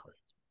available to Ukraine.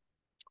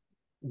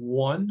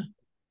 One,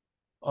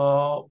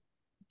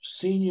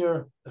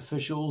 senior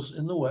officials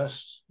in the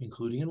West,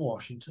 including in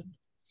Washington,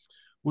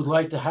 would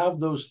like to have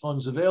those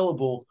funds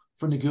available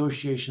for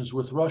negotiations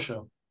with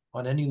Russia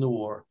on ending the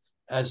war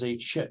as a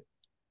chit.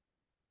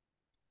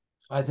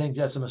 I think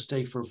that's a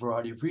mistake for a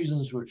variety of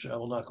reasons, which I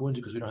will not go into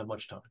because we don't have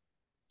much time.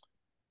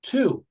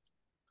 Two,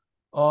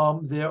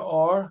 there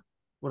are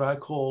what I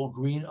call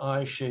green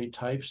eye shade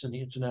types in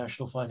the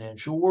international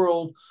financial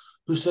world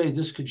who say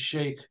this could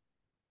shake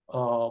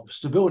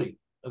stability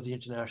of the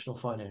international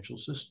financial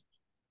system.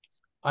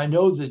 I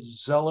know that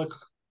Zellick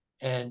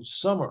and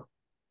Summer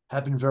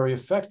have been very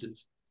effective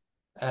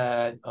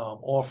at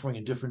offering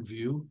a different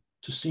view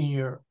to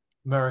senior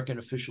American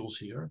officials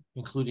here,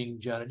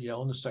 including Janet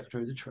Yellen, the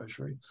Secretary of the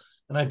Treasury,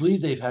 and I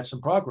believe they've had some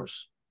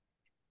progress.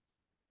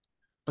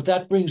 But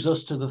that brings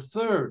us to the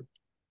third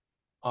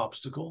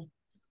obstacle,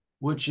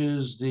 which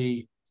is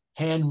the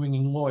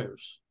hand-wringing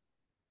lawyers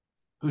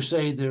who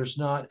say there's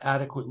not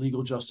adequate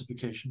legal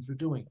justification for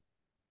doing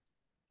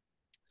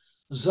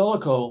it.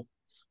 Zelikow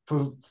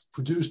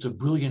produced a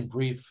brilliant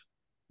brief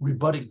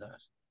rebutting that.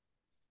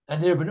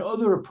 And there have been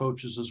other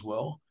approaches as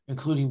well,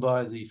 including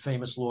by the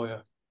famous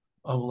lawyer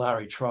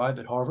Larry Tribe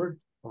at Harvard,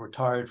 or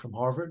retired from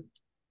Harvard.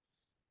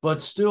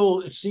 But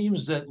still, it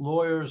seems that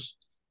lawyers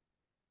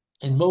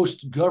in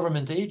most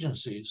government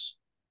agencies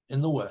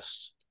in the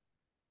West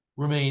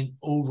remain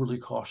overly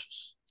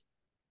cautious.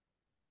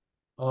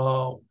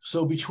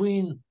 So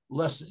between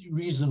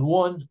reason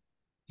one,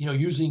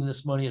 using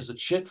this money as a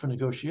chit for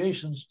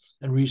negotiations,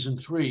 and reason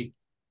three,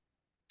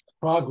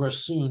 progress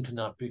soon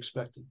cannot be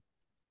expected.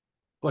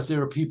 But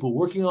there are people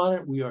working on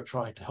it. We are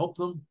trying to help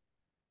them.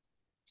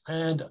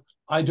 And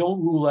I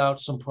don't rule out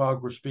some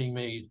progress being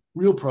made,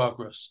 real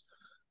progress,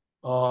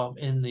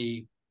 in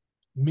the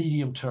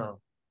medium term,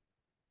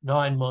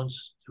 9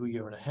 months to a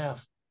year and a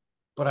half.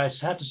 But I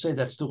have to say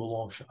that's still a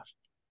long shot.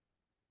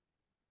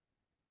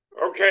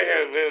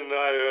 Okay, and then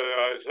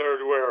I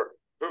heard where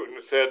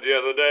Putin said the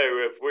other day,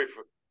 if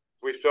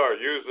we start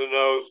using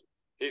those,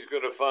 he's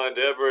going to find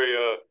every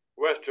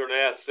Western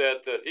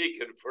asset that he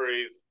can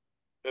freeze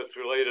that's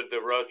related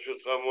to Russia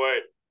some way,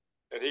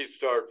 and he'd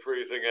start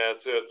freezing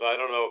assets. I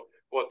don't know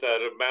what that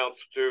amounts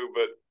to,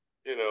 but,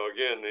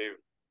 again, he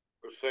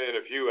was saying,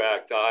 if you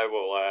act, I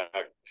will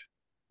act.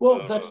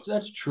 Well,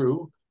 that's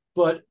true.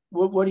 But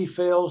what he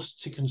fails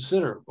to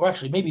consider, or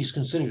actually maybe he's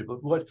considered it,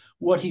 but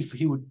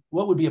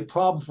what would be a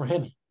problem for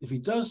him if he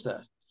does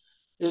that,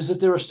 is that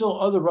there are still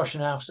other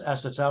Russian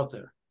assets out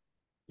there.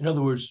 In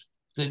other words,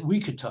 that we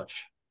could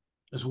touch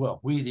as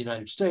well. We, the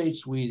United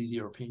States, we, the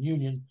European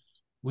Union,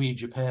 we,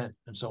 Japan,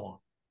 and so on.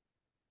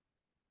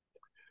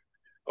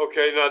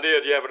 Okay,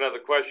 Nadia, do you have another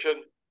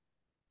question?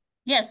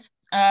 Yes.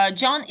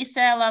 John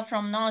Isela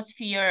from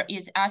Noosphere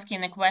is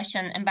asking a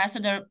question.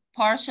 Ambassador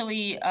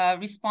partially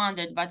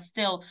responded, but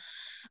still,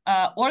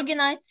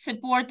 organized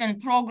support and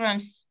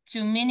programs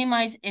to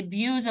minimize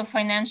abuse of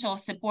financial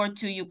support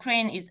to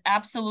Ukraine is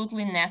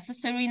absolutely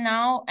necessary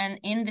now and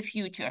in the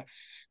future.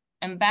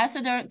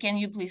 Ambassador, can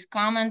you please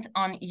comment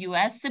on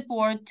U.S.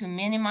 support to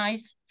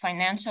minimize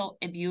financial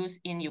abuse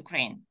in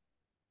Ukraine?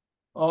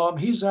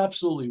 He's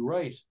absolutely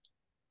right.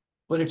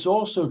 But it's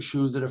also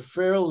true that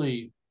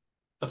fairly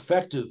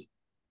effective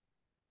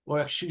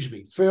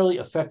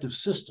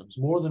systems,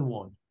 more than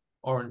one,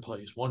 are in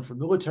place. One for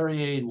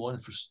military aid, one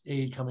for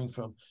aid coming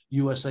from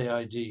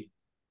USAID.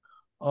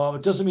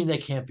 It doesn't mean they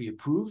can't be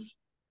improved,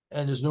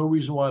 and there's no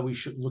reason why we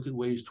shouldn't look at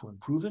ways to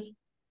improve it.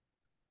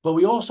 But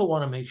we also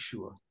want to make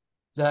sure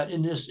that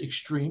in this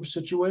extreme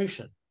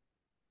situation,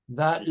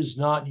 that is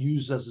not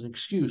used as an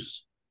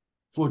excuse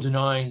for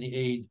denying the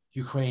aid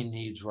Ukraine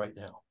needs right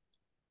now.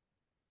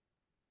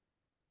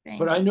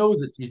 But I know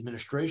that the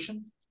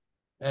administration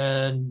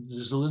and the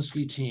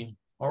Zelensky team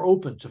are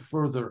open to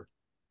further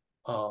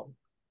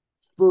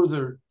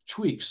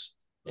tweaks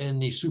in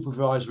the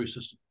supervisory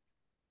system.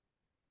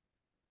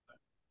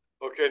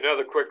 Okay,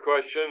 another quick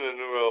question, and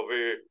we'll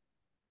be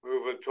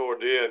moving toward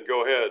the end.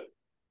 Go ahead.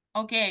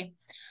 Okay.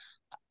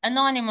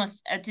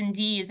 Anonymous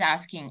attendee is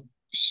asking,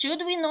 should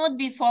we not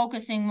be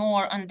focusing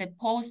more on the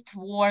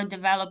post-war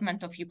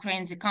development of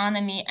Ukraine's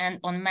economy and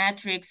on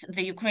metrics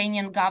the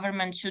Ukrainian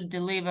government should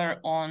deliver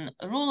on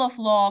rule of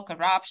law,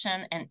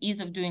 corruption, and ease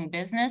of doing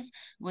business?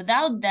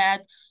 Without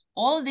that,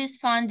 all this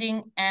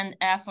funding and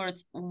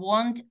efforts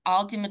won't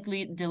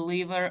ultimately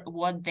deliver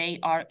what they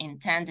are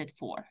intended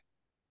for.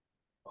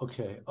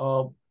 Okay.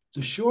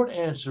 The short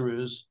answer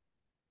is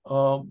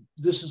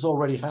this is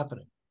already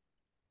happening.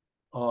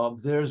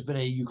 There's been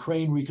a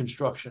Ukraine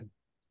reconstruction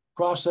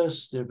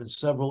process. There have been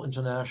several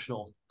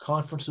international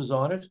conferences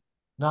on it,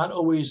 not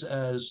always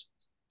as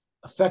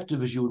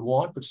effective as you would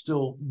want, but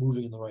still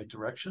moving in the right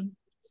direction.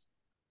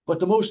 But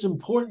the most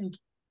important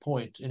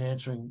point in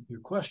answering your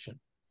question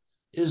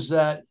is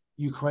that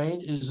Ukraine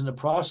is in the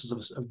process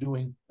of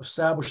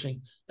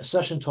establishing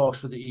accession talks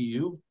for the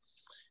EU.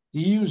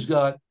 The EU's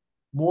got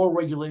more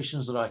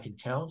regulations than I can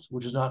count,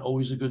 which is not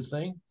always a good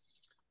thing.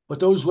 But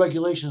those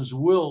regulations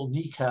will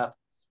kneecap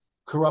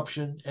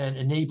corruption and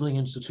enabling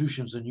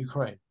institutions in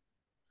Ukraine.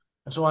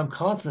 And so I'm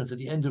confident at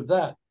the end of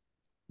that,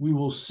 we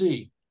will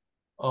see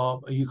a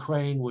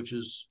Ukraine which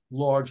is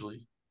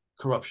largely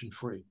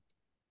corruption-free.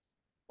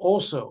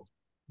 Also,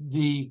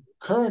 the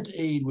current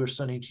aid we're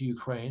sending to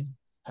Ukraine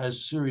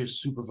has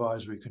serious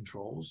supervisory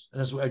controls.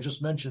 And as I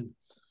just mentioned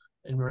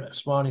in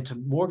responding to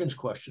Morgan's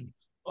question,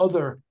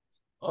 other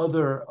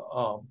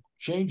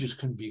changes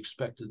can be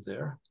expected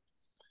there.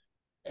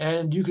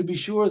 And you can be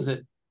sure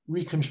that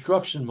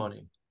reconstruction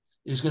money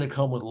is going to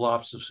come with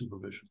lots of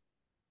supervision.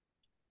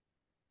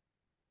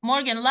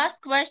 Morgan,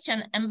 last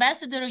question.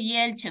 Ambassador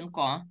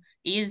Yelchenko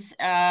is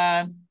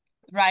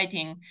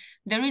writing,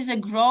 there is a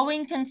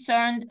growing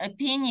concerned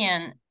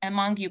opinion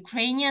among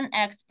Ukrainian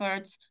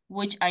experts,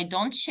 which I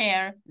don't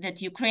share, that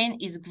Ukraine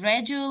is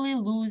gradually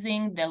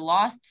losing the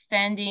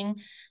long-standing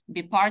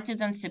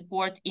bipartisan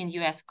support in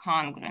U.S.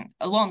 Congress,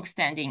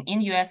 long-standing in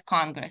U.S.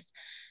 Congress.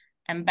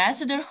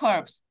 Ambassador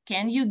Herbst,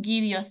 can you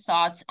give your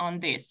thoughts on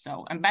this?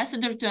 So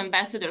ambassador to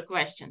ambassador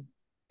question.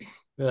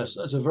 Yes,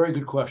 that's a very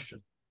good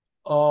question.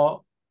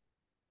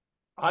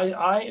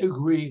 I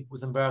agree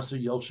with Ambassador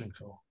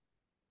Yelchenko.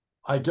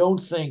 I don't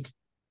think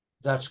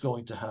that's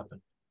going to happen.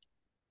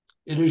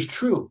 It is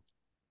true,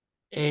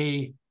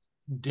 a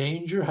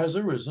danger has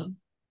arisen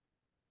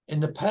in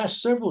the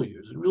past several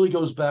years. It really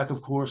goes back,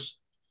 of course,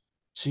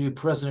 to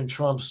President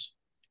Trump's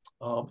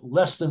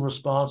less than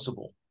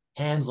responsible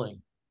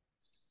handling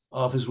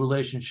of his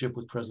relationship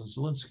with President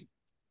Zelensky.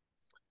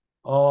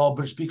 But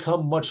it's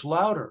become much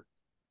louder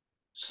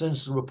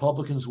since the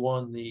Republicans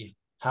won the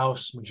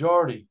House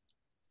majority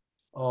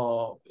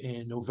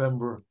in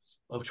November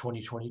of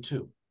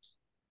 2022.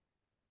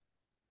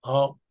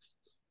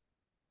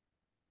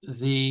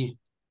 The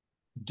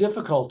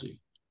difficulty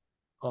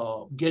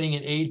getting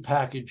an aid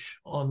package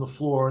on the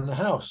floor in the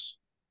House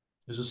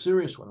is a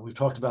serious one. We've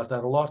talked about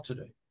that a lot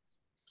today.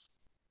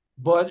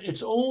 But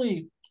it's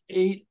only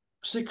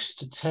 6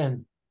 to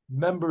 10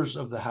 members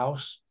of the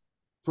House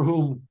for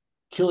whom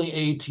killing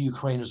aid to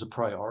Ukraine is a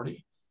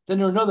priority. Then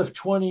there are another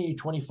 20,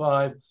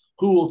 25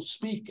 who will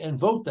speak and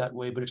vote that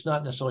way, but it's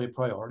not necessarily a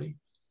priority.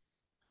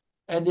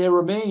 And there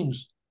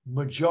remains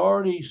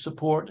majority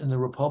support in the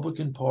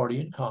Republican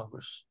Party in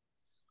Congress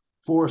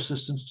for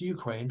assistance to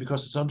Ukraine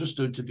because it's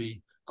understood to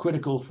be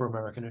critical for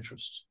American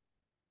interests.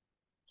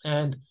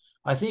 And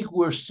I think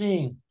we're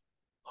seeing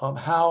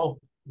how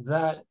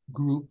that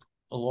group,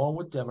 along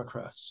with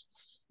Democrats,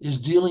 is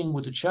dealing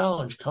with the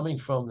challenge coming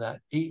from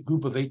that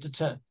group of 8 to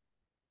 10.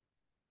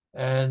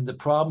 And the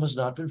problem has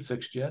not been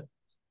fixed yet,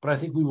 but I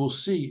think we will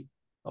see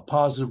a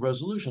positive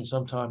resolution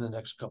sometime in the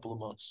next couple of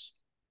months.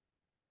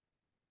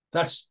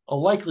 That's a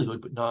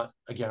likelihood, but not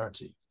a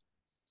guarantee.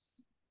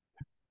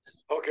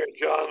 Okay,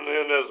 John,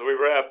 then as we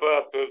wrap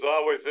up, there's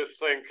always this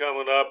thing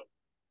coming up.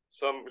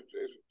 Some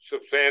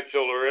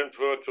substantial or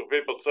influential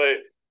people say,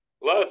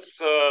 let's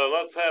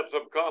have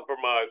some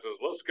compromises.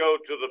 Let's go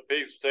to the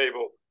peace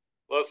table.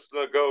 Let's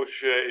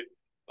negotiate.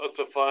 Let's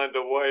find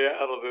a way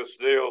out of this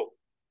deal.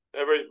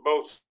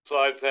 Both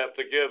sides have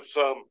to give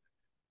some.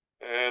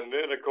 And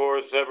then, of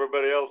course,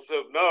 everybody else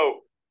says,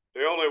 no,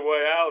 the only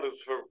way out is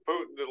for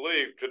Putin to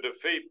leave, to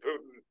defeat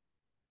Putin.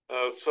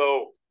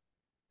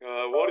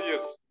 What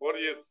do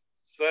you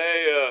say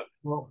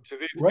to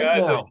these right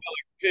guys now, that are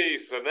telling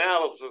peace,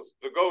 analysis,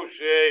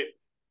 negotiate?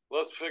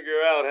 Let's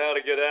figure out how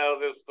to get out of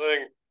this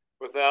thing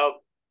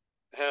without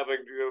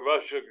having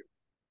Russia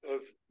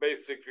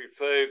basically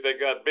say they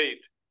got beat.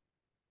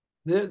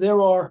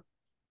 There are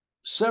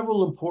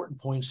several important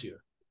points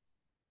here.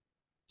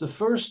 The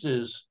first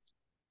is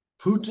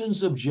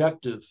Putin's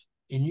objective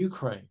in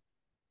Ukraine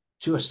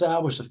to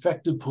establish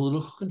effective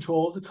political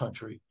control of the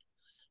country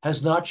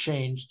has not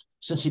changed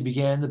since he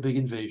began the big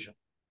invasion.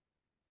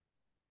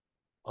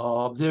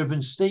 There have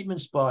been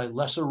statements by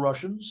lesser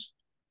Russians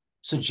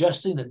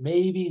suggesting that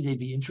maybe they'd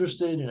be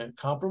interested in a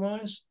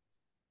compromise,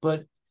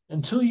 but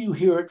until you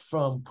hear it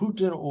from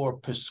Putin or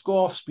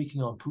Peskov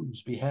speaking on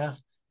Putin's behalf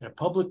in a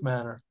public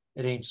manner,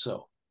 it ain't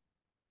so.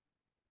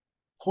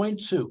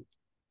 Point two,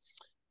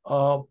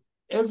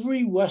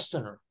 every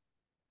Westerner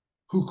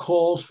who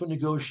calls for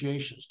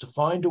negotiations to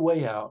find a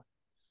way out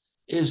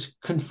is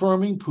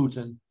confirming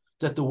Putin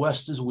that the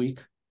West is weak,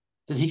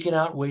 that he can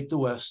outweight the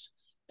West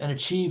and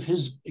achieve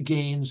his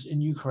gains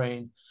in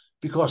Ukraine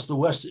because the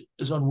West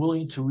is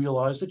unwilling to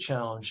realize the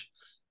challenge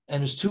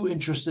and is too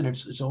interested in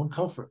its own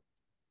comfort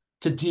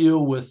to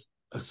deal with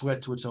a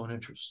threat to its own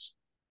interests.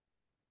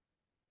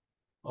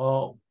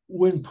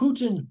 When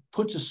Putin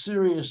puts a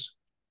serious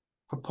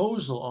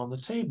proposal on the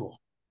table,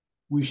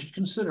 we should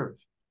consider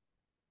it.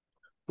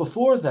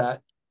 Before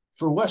that,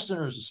 for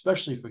Westerners,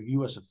 especially for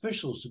US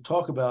officials, to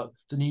talk about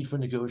the need for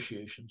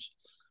negotiations,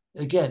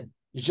 again,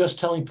 is just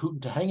telling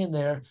Putin to hang in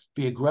there,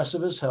 be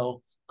aggressive as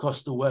hell,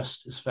 because the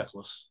West is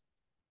feckless.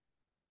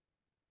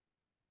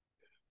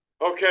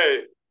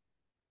 Okay.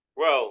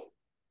 Well,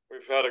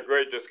 we've had a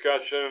great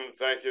discussion.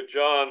 Thank you,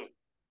 John.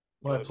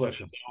 My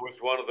pleasure. It was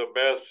one of the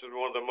best and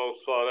one of the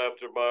most sought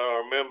after by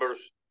our members.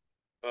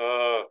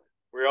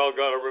 We all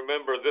got to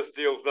remember this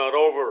deal's not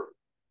over.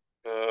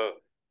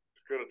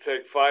 It's going to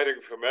take fighting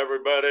from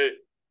everybody.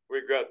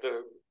 We've got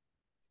to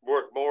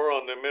work more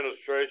on the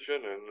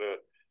administration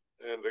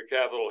and the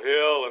Capitol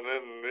Hill, and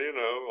then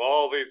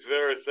all these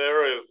various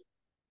areas.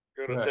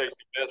 Going to take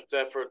the best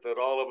effort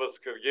that all of us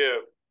could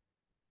give.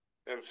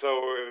 And so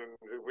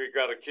we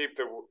got to keep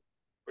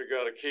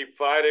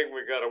fighting.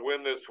 We got to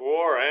win this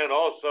war, and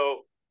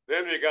also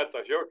then you got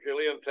the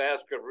Herculean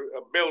task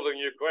of building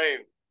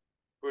Ukraine,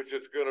 which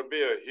is going to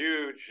be a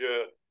huge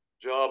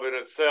job in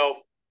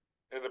itself.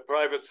 And the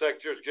private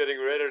sector is getting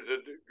ready to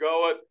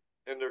go it,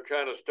 and they're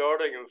kind of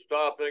starting and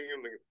stopping,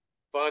 and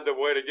find a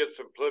way to get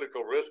some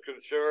political risk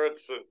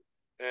insurance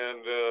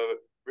and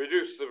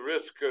reduce the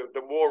risk.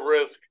 The more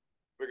risk,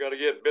 we got to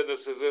get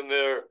businesses in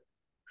there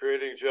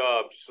creating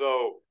jobs.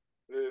 So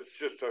it's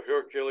just a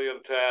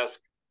Herculean task.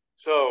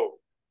 So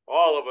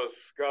all of us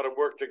got to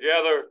work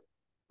together.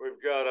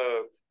 We've got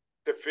to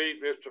defeat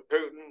Mr.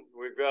 Putin.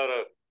 We've got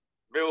to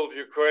build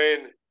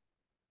Ukraine.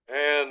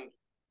 And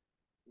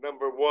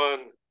number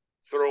one,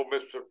 throw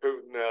Mr.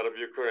 Putin out of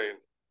Ukraine.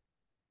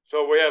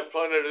 So we have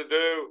plenty to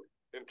do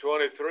in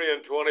 23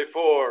 and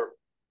 24.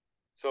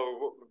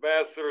 So,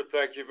 Ambassador,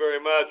 thank you very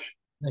much.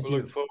 Thank we you.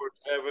 look forward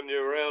to having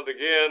you around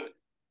again.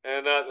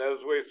 And as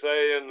we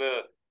say in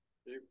the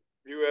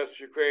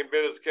U.S.-Ukraine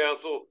Business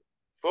Council,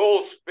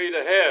 full speed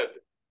ahead.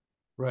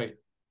 Right.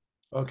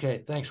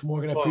 Okay. Thanks,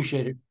 Morgan. I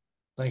appreciate it.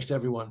 Thanks to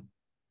everyone.